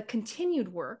what is a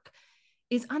continued work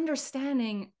is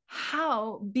understanding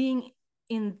how being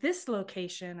in this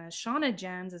location as Shauna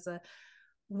Janz, as a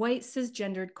white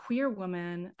cisgendered queer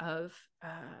woman of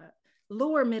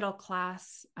lower middle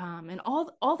class, and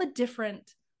all the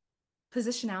different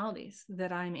positionalities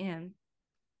that I'm in,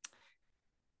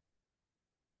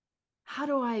 how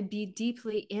do I be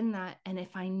deeply in that? And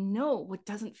if I know what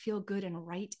doesn't feel good and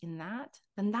right in that,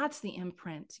 then that's the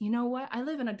imprint. You know what? I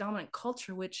live in a dominant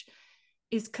culture which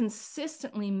is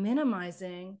consistently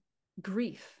minimizing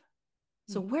grief.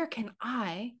 So where can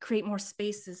I create more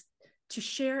spaces to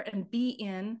share and be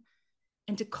in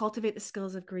and to cultivate the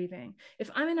skills of grieving? If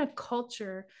I'm in a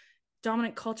culture,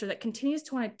 dominant culture, that continues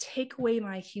to want to take away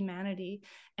my humanity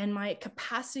and my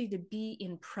capacity to be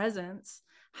in presence,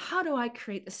 how do I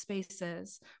create the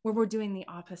spaces where we're doing the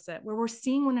opposite, where we're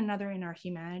seeing one another in our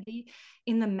humanity,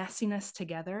 in the messiness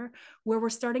together, where we're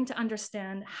starting to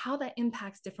understand how that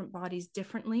impacts different bodies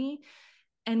differently,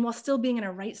 and while still being in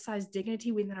a right-sized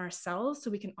dignity within ourselves,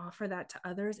 so we can offer that to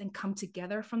others and come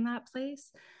together from that place?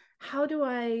 How do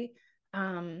I,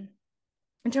 in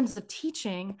terms of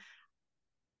teaching,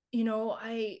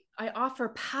 I offer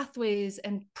pathways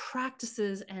and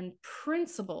practices and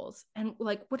principles, and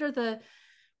like, what are the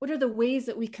ways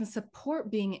that we can support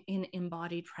being in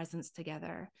embodied presence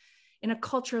together? In a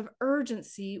culture of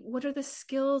urgency, what are the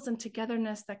skills and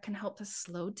togetherness that can help us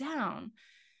slow down?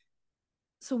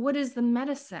 So what is the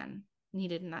medicine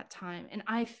needed in that time? And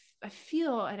I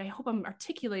feel, and I hope I'm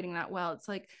articulating that well, it's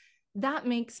like that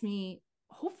makes me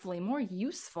hopefully more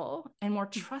useful and more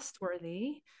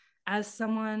trustworthy as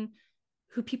someone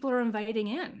who people are inviting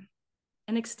in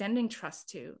and extending trust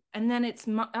to. And then it's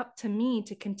up to me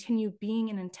to continue being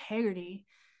in integrity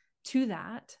to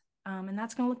that. And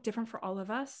that's going to look different for all of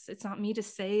us. It's not me to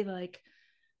say like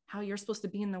how you're supposed to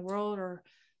be in the world or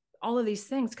all of these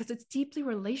things, because it's deeply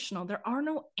relational. There are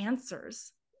no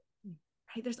answers,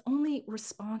 right? There's only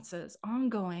responses,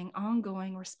 ongoing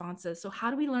responses. So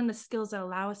how do we learn the skills that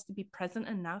allow us to be present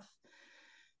enough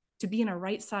to be in a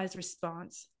right size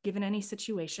response, given any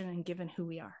situation and given who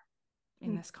we are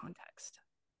in this context?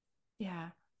 Yeah.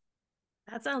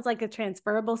 That sounds like a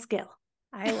transferable skill.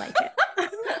 I like it.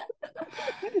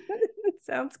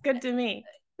 Sounds good to me.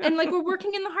 And like, we're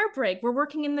working in the heartbreak, we're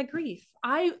working in the grief.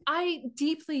 I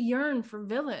deeply yearn for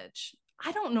village.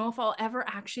 I don't know if I'll ever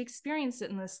actually experience it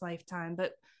in this lifetime,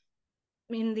 but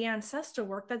I mean, the ancestral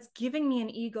work, that's giving me an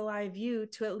eagle eye view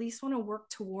to at least want to work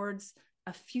towards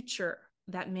a future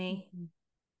that may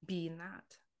be in that.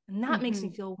 And that makes me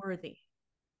feel worthy.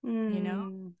 You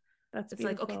know, That's it's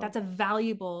beautiful. like, okay, that's a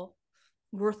valuable,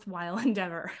 worthwhile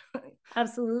endeavor.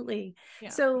 Absolutely. Yeah.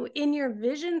 So in your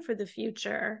vision for the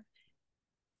future,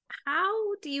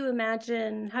 how do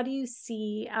you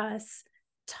see us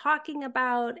talking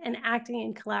about and acting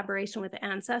in collaboration with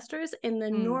ancestors in the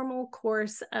normal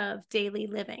course of daily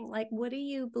living? Like, what do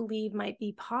you believe might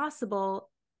be possible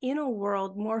in a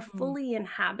world more fully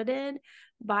inhabited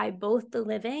by both the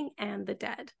living and the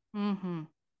dead?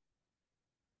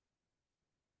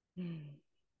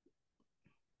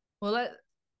 Well,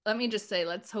 let me just say,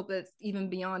 let's hope it's even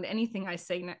beyond anything I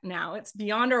say now. It's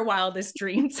beyond our wildest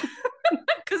dreams.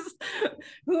 Because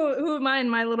who am I in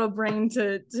my little brain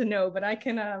to know? But I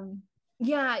can,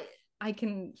 I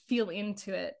can feel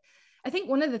into it. I think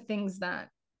one of the things that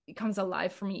comes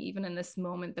alive for me, even in this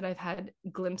moment, that I've had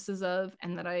glimpses of,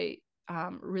 and that I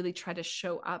really try to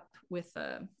show up with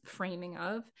a framing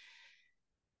of,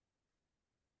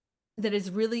 that is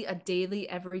really a daily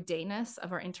everydayness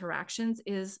of our interactions,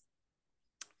 is,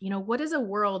 you know, what is a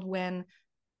world when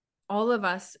all of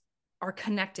us are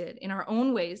connected in our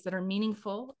own ways that are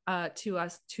meaningful to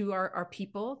us, to our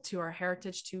people, to our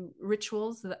heritage, to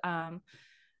rituals,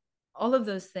 all of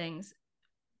those things.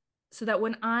 So that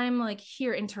when I'm like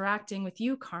here interacting with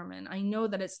you, Carmen, I know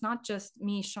that it's not just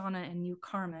me, Shauna, and you,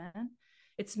 Carmen.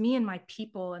 It's me and my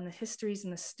people, and the histories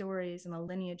and the stories and the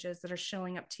lineages that are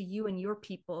showing up to you and your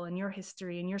people and your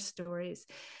history and your stories.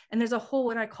 And there's a whole,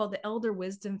 what I call the elder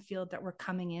wisdom field that we're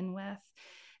coming in with.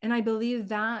 And I believe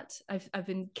that I've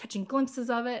been catching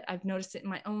glimpses of it. I've noticed it in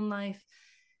my own life.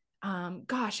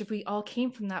 Gosh, if we all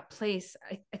came from that place,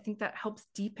 I think that helps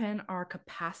deepen our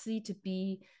capacity to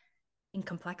be in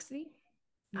complexity,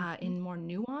 in more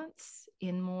nuance,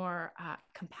 in more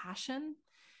compassion.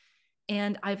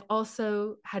 And I've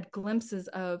also had glimpses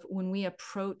of when we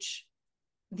approach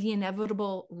the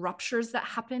inevitable ruptures that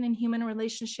happen in human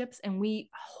relationships, and we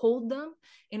hold them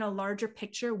in a larger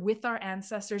picture with our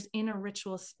ancestors in a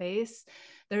ritual space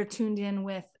that are tuned in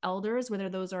with elders, whether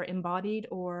those are embodied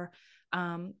or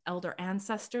elder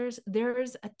ancestors.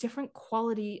 There's a different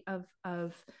quality of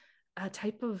a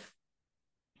type of,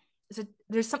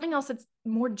 there's something else that's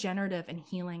more generative and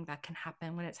healing that can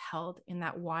happen when it's held in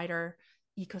that wider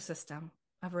ecosystem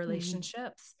of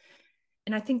relationships.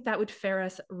 And I think that would fare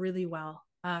us really well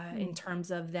in terms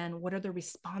of then what are the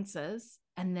responses,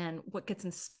 and then what gets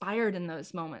inspired in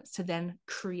those moments to then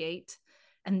create.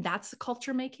 And that's the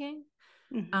culture making.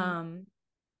 And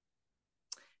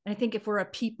I think if we're a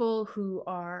people who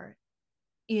are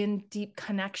in deep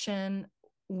connection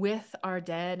with our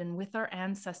dead and with our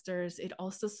ancestors, it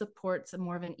also supports a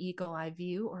more of an eagle eye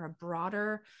view, or a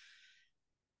broader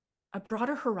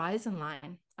horizon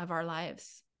line of our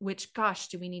lives, which, gosh,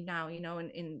 do we need now? You know,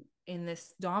 in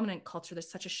this dominant culture,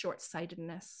 there's such a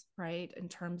short-sightedness, right? In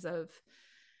terms of,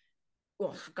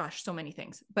 well, gosh, so many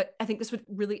things. But I think this would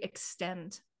really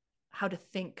extend how to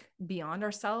think beyond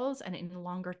ourselves and in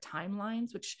longer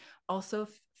timelines, which also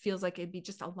feels like it'd be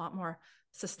just a lot more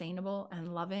sustainable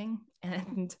and loving.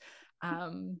 And I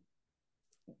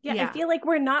feel like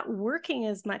we're not working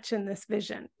as much in this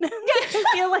vision. I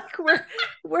feel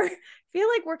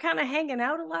like we're kind of hanging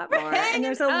out a lot more, and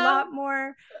there's a lot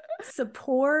more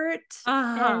support,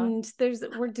 and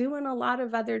we're doing a lot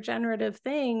of other generative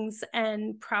things,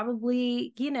 and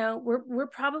probably, you know, we're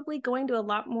probably going to a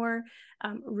lot more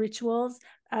rituals,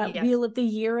 Wheel of the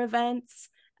Year events,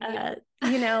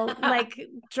 you know, like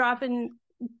dropping,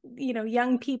 you know,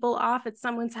 young people off at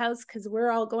someone's house because we're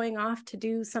all going off to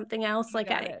do something else. Like,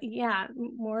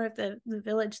 more of the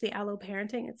village, the allo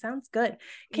parenting. It sounds good.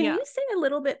 Can you say a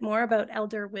little bit more about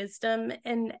elder wisdom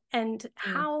and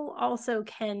how also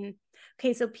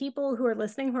so people who are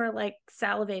listening, who are like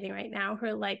salivating right now, who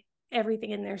are like, everything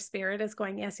in their spirit is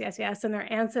going, yes, yes, yes. And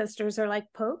their ancestors are like,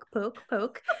 poke, poke,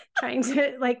 poke, trying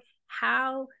to like,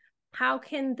 how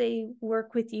can they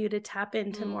work with you to tap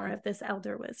into more of this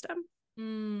elder wisdom?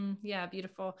 Yeah,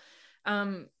 beautiful.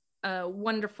 A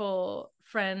wonderful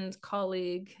friend,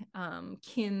 colleague,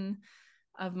 kin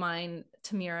of mine,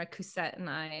 Tamira Cousette, and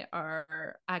I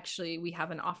we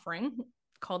have an offering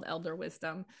called Elder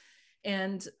Wisdom.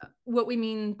 And what we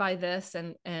mean by this,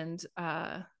 and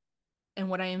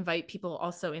what I invite people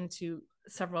also into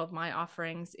several of my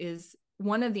offerings, is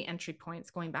one of the entry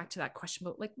points, going back to that question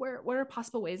about like, what are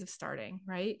possible ways of starting,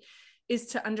 right? Is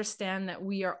to understand that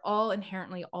we are all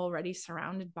inherently already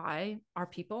surrounded by our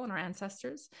people and our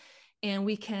ancestors. And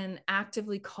we can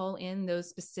actively call in those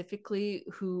specifically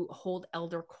who hold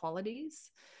elder qualities,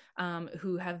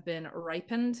 who have been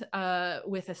ripened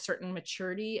with a certain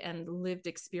maturity and lived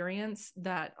experience,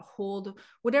 that hold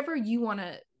whatever you want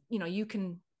to,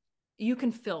 you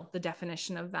can fill the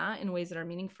definition of that in ways that are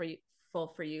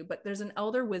meaningful for you. But there's an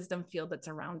elder wisdom field that's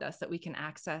around us that we can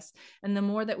access. And the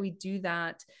more that we do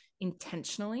that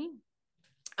intentionally,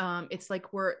 it's like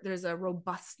there's a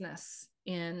robustness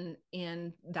in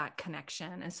that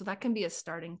connection. And so that can be a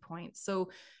starting point. So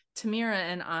Tamira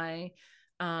and I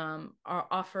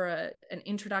offer an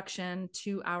introduction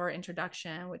to our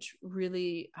introduction, which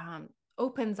really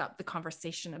opens up the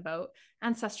conversation about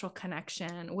ancestral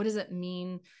connection. What does it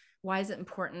mean? Why is it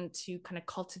important to kind of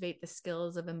cultivate the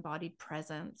skills of embodied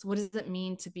presence? What does it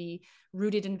mean to be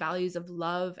rooted in values of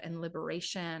love and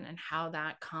liberation, and how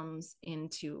that comes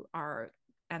into our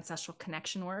ancestral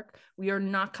connection work? We are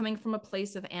not coming from a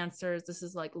place of answers. This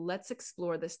is like, let's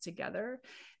explore this together,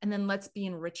 and then let's be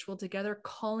in ritual together,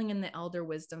 calling in the elder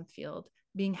wisdom field,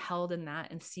 being held in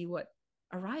that, and see what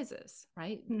arises,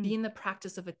 right? Be in the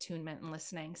practice of attunement and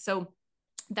listening. So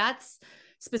that's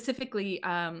specifically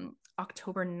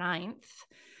October 9th.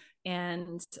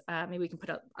 And maybe we can put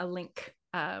a link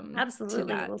Absolutely. to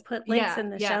that. We'll put links in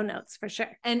the show notes for sure.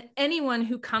 And anyone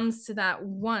who comes to that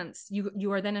once,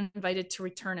 you are then invited to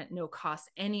return at no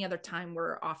cost any other time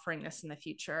we're offering this in the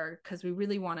future, because we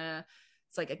really want to,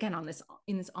 it's like, again,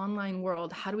 in this online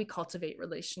world, how do we cultivate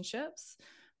relationships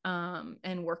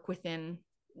and work within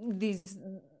these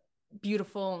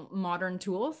beautiful modern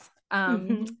tools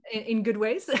in good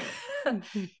ways.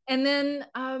 And then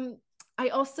I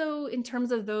also, in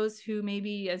terms of those who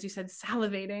maybe, as you said,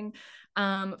 salivating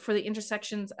for the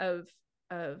intersections of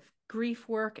grief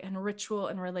work and ritual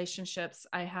and relationships,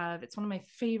 it's one of my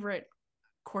favorite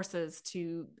courses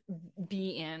to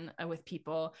be in with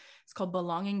people. It's called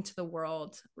Belonging to the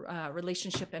World,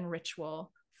 Relationship and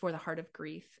Ritual for the Heart of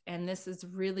Grief. And this is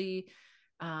really,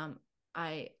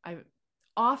 I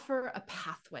offer a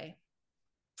pathway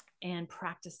and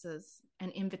practices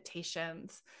and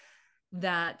invitations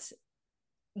that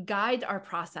guide our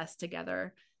process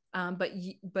together,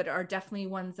 but are definitely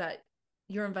ones that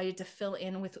you're invited to fill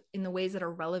in the ways that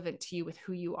are relevant to you with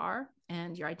who you are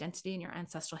and your identity and your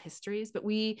ancestral histories. But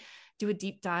we do a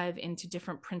deep dive into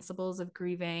different principles of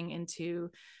grieving,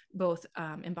 into both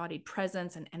embodied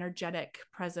presence and energetic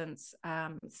presence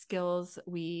skills.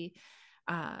 We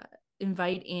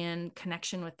invite in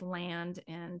connection with land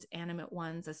and animate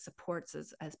ones as supports,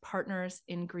 as partners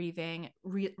in grieving,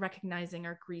 recognizing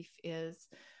our grief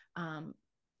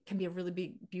can be a really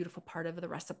big, beautiful part of the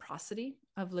reciprocity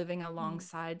of living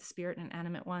alongside spirit and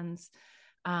animate ones.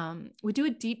 We do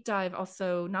a deep dive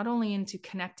also, not only into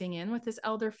connecting in with this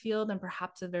elder field and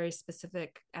perhaps a very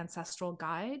specific ancestral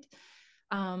guide,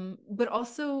 but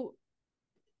also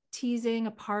teasing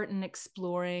apart and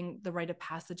exploring the rite of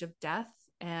passage of death,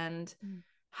 and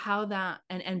how that,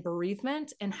 and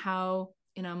bereavement, and how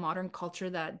in a modern culture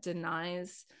that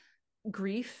denies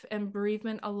grief and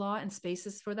bereavement a lot, and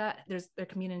spaces for that, there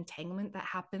can be an entanglement that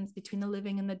happens between the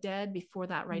living and the dead before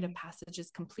that rite of passage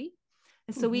is complete.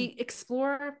 And so we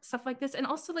explore stuff like this. And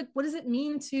also, like, what does it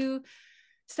mean to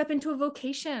step into a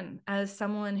vocation as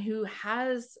someone who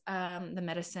has the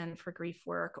medicine for grief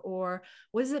work? Or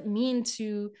what does it mean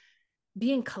to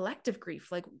be in collective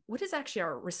grief? Like, what is actually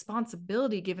our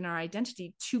responsibility given our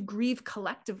identity to grieve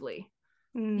collectively?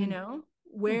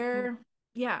 Where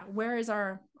is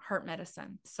our heart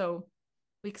medicine? So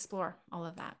we explore all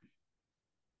of that.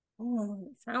 Oh,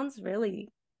 it sounds really,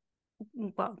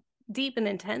 deep and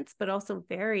intense, but also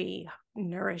very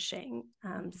nourishing.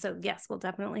 So yes, we'll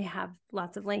definitely have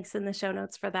lots of links in the show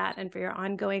notes for that, and for your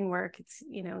ongoing work. It's,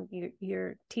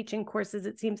 you're teaching courses,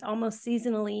 it seems, almost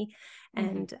seasonally.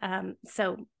 And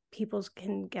so people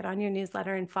can get on your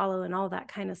newsletter and follow and all that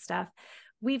kind of stuff.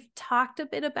 We've talked a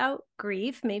bit about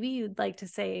grief. Maybe you'd like to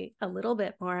say a little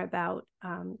bit more about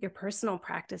your personal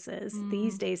practices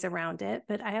these days around it.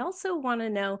 But I also want to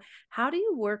know, how do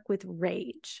you work with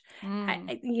rage?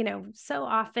 So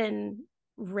often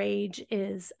rage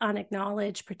is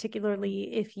unacknowledged,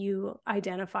 particularly if you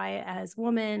identify as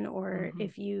woman, or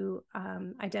if you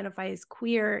identify as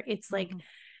queer. It's like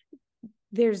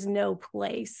there's no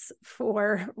place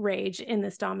for rage in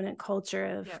this dominant culture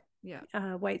of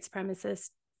white supremacist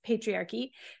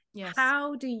patriarchy. Yes.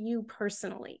 How do you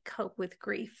personally cope with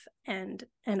grief and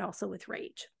also with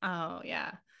rage? Oh,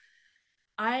 yeah.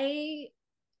 I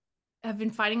have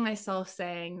been finding myself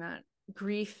saying that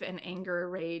grief and anger,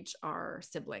 rage are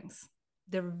siblings.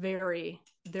 They're very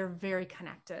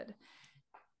connected.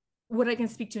 What I can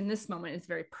speak to in this moment is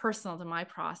very personal to my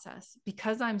process,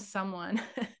 because I'm someone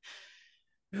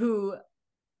who,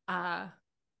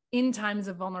 in times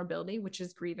of vulnerability, which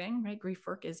is grieving, right? Grief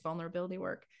work is vulnerability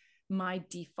work. My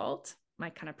default, my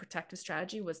kind of protective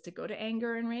strategy was to go to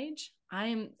anger and rage.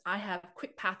 I have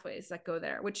quick pathways that go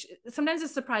there, which sometimes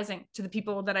is surprising to the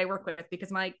people that I work with,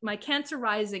 because my Cancer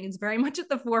rising is very much at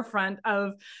the forefront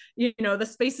of, the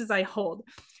spaces I hold.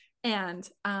 And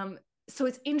so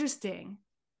it's interesting.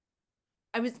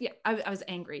 I was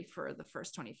angry for the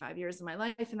first 25 years of my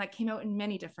life, and that came out in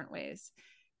many different ways.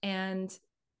 And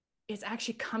it's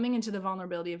actually coming into the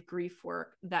vulnerability of grief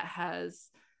work that has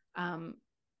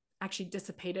actually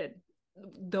dissipated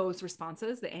those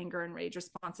responses, the anger and rage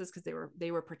responses, because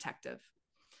they were protective.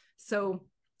 So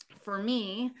for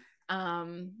me,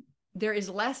 there is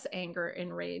less anger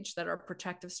and rage that are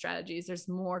protective strategies. There's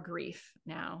more grief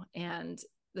now, and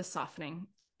the softening.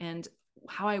 And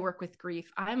how I work with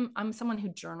grief, I'm someone who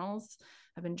journals.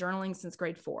 I've been journaling since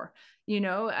grade 4.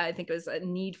 I think it was a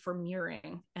need for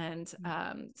mirroring and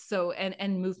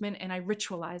and movement, and I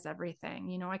ritualize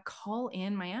everything. I call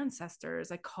in my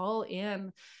ancestors. I call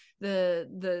in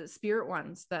the spirit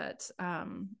ones that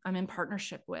I'm in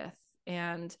partnership with,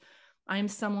 and I'm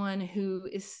someone who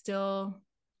is still,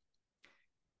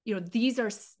 these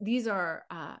are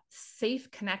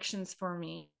safe connections for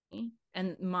me.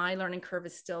 And my learning curve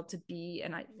is still to be,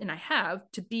 and I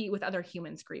have to be with other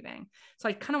humans grieving. So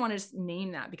I kind of want to just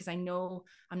name that, because I know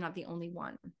I'm not the only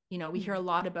one. We hear a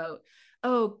lot about,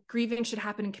 oh, grieving should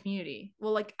happen in community.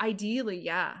 Well, like ideally,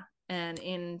 yeah. And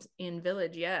in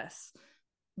village, yes.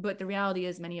 But the reality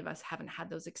is many of us haven't had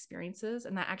those experiences,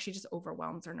 and that actually just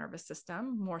overwhelms our nervous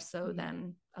system more so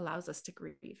than allows us to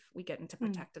grieve. We get into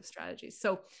protective strategies.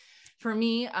 So for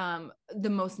me, the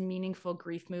most meaningful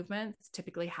grief movements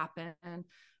typically happen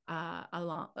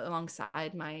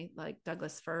alongside my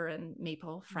Douglas fir and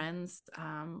maple friends,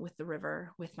 with the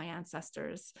river, with my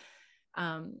ancestors.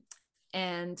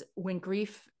 And when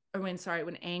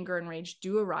anger and rage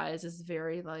do arise as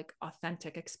very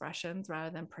authentic expressions rather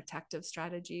than protective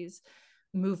strategies,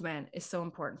 movement is so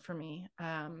important for me.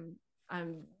 I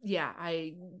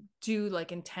do I'll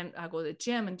go to the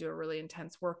gym and do a really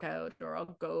intense workout, or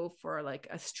I'll go for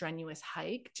a strenuous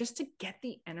hike just to get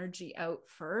the energy out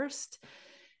first.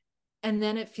 And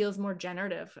then it feels more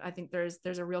generative. I think there's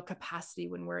a real capacity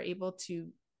when we're able to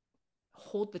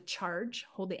hold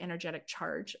the energetic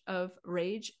charge of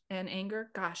rage and anger.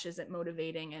 Gosh, is it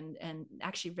motivating and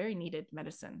actually very needed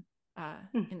medicine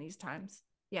in these times.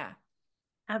 Yeah.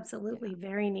 Absolutely. Yeah.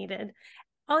 Very needed.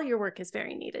 All your work is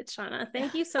very needed, Shauna.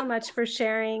 Thank you so much for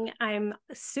sharing. I'm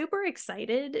super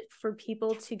excited for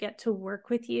people to get to work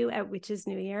with you at Witches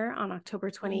New Year on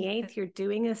October 28th. You're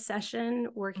doing a session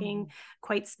working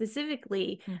quite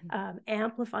specifically,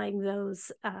 amplifying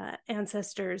those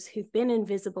ancestors who've been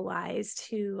invisibilized,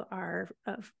 who are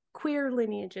of queer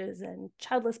lineages and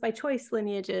childless by choice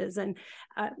lineages. And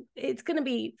it's going to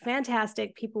be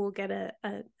fantastic. People will get a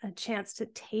chance to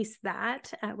taste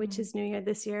that at Witches New Year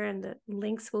this year. And the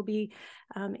links will be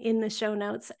in the show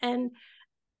notes. And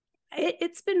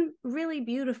it's been really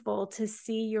beautiful to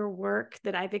see your work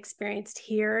that I've experienced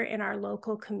here in our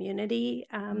local community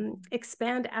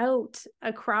expand out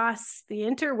across the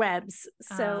interwebs.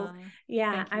 So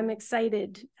I'm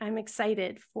excited. I'm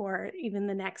excited for even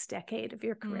the next decade of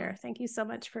your career. Thank you so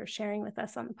much for sharing with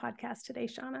us on the podcast today,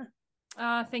 Shauna.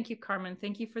 Thank you, Carmen.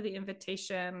 Thank you for the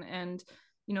invitation. And,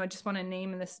 I just want to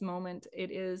name in this moment,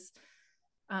 it is,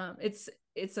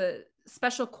 it's a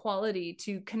special quality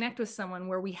to connect with someone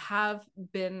where we have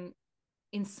been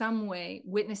in some way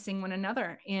witnessing one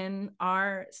another in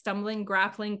our stumbling,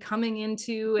 grappling, coming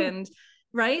into, and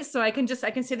right. So I can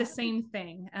say the same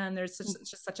thing. And there's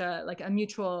just such a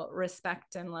mutual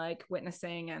respect and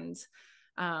witnessing. And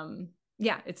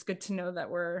it's good to know that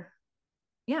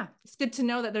it's good to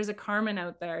know that there's a Carmen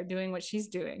out there doing what she's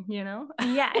doing,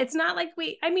 Yeah, it's not like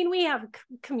we have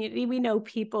community, we know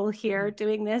people here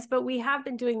doing this, but we have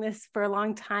been doing this for a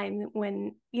long time.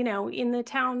 When, in the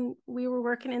town we were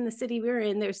working in, the city we were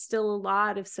in, there's still a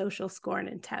lot of social scorn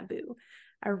and taboo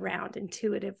around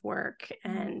intuitive work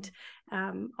and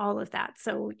all of that.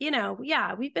 So,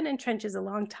 we've been in trenches a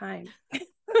long time.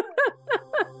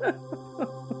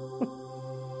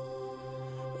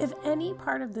 If any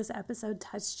part of this episode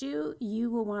touched you,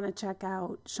 you will want to check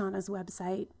out Shauna's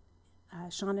website,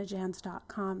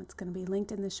 shaunajanz.com. It's going to be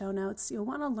linked in the show notes. You'll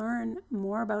want to learn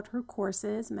more about her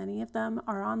courses. Many of them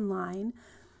are online.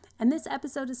 And this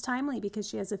episode is timely because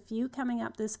she has a few coming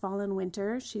up this fall and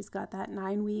winter. She's got that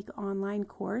 9-week online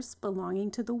course, Belonging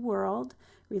to the World,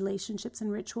 Relationships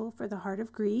and Ritual for the Heart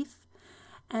of Grief.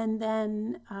 And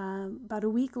then about a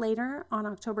week later, on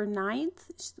October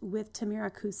 9th, with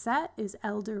Tamira Cousette, is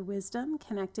Elder Wisdom,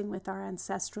 Connecting with Our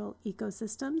Ancestral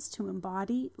Ecosystems to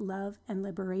Embody Love and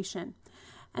Liberation.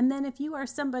 And then if you are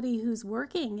somebody who's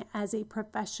working as a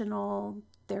professional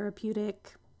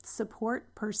therapeutic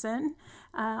support person,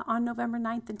 on November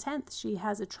 9th and 10th, she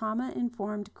has a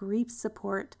trauma-informed grief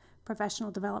support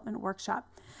professional development workshop.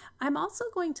 I'm also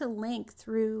going to link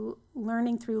through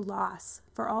Learning Through Loss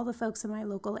for all the folks in my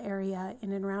local area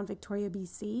in and around Victoria,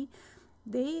 BC.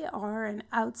 They are an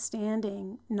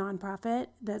outstanding nonprofit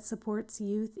that supports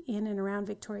youth in and around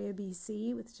Victoria,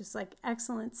 BC with just like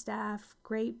excellent staff,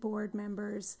 great board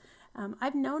members.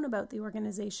 I've known about the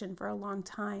organization for a long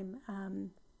time.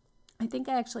 I think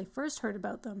I actually first heard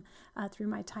about them through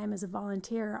my time as a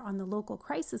volunteer on the local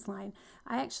crisis line.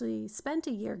 I actually spent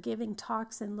a year giving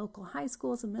talks in local high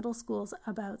schools and middle schools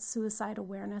about suicide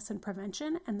awareness and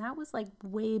prevention, and that was like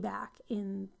way back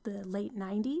in the late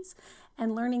 90s.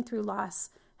 And Learning Through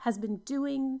Loss has been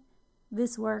doing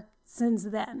this work since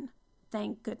then,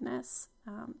 thank goodness.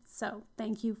 So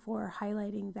thank you for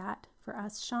highlighting that for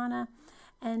us, Shauna.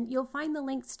 And you'll find the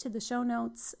links to the show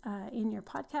notes in your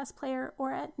podcast player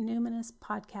or at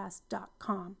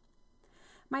numinouspodcast.com.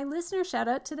 My listener shout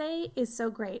out today is so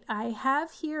great. I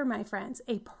have here, my friends,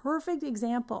 a perfect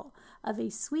example of a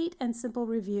sweet and simple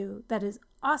review that is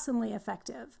awesomely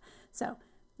effective. So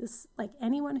this, like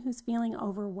anyone who's feeling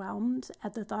overwhelmed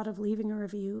at the thought of leaving a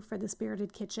review for The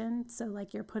Spirited Kitchen, so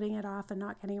like you're putting it off and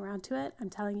not getting around to it, I'm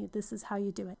telling you, this is how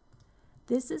you do it.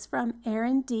 This is from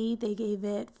Aaron D. They gave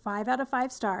it 5 out of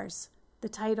 5 stars. The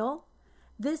title,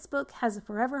 This Book Has a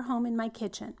Forever Home in My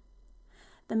Kitchen.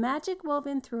 The magic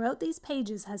woven throughout these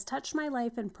pages has touched my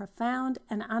life in profound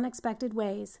and unexpected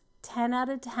ways. 10 out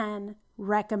of 10,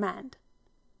 recommend.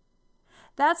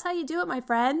 That's how you do it, my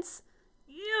friends.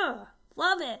 Yeah,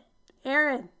 love it.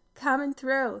 Aaron, coming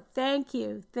through. Thank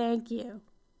you, thank you.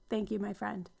 Thank you, my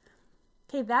friend.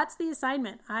 Okay, that's the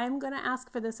assignment. I'm going to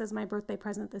ask for this as my birthday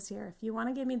present this year. If you want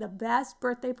to give me the best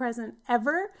birthday present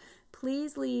ever,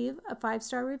 please leave a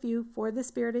 5-star review for The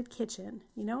Spirited Kitchen.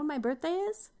 You know when my birthday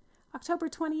is? October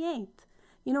 28th.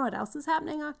 You know what else is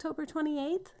happening October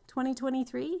 28th,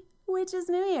 2023? Which is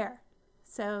New Year.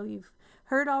 So you've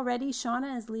heard already,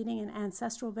 Shauna is leading an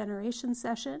Ancestral Veneration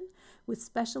session with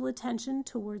special attention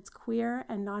towards queer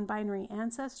and non-binary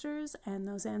ancestors and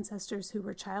those ancestors who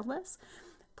were childless.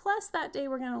 Plus, that day,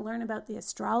 we're going to learn about the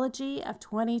astrology of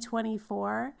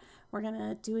 2024. We're going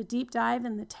to do a deep dive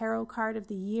in the tarot card of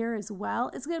the year as well.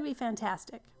 It's going to be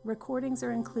fantastic. Recordings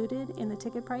are included in the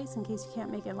ticket price in case you can't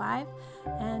make it live.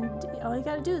 And all you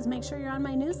got to do is make sure you're on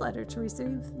my newsletter to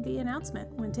receive the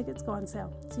announcement when tickets go on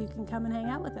sale, so you can come and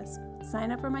hang out with us.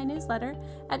 Sign up for my newsletter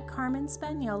at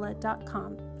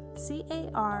carmenspagnola.com.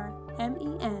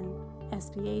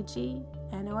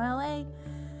 CarmenSpagnola.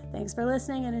 Thanks for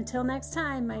listening, and until next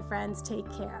time, my friends, take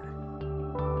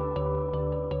care.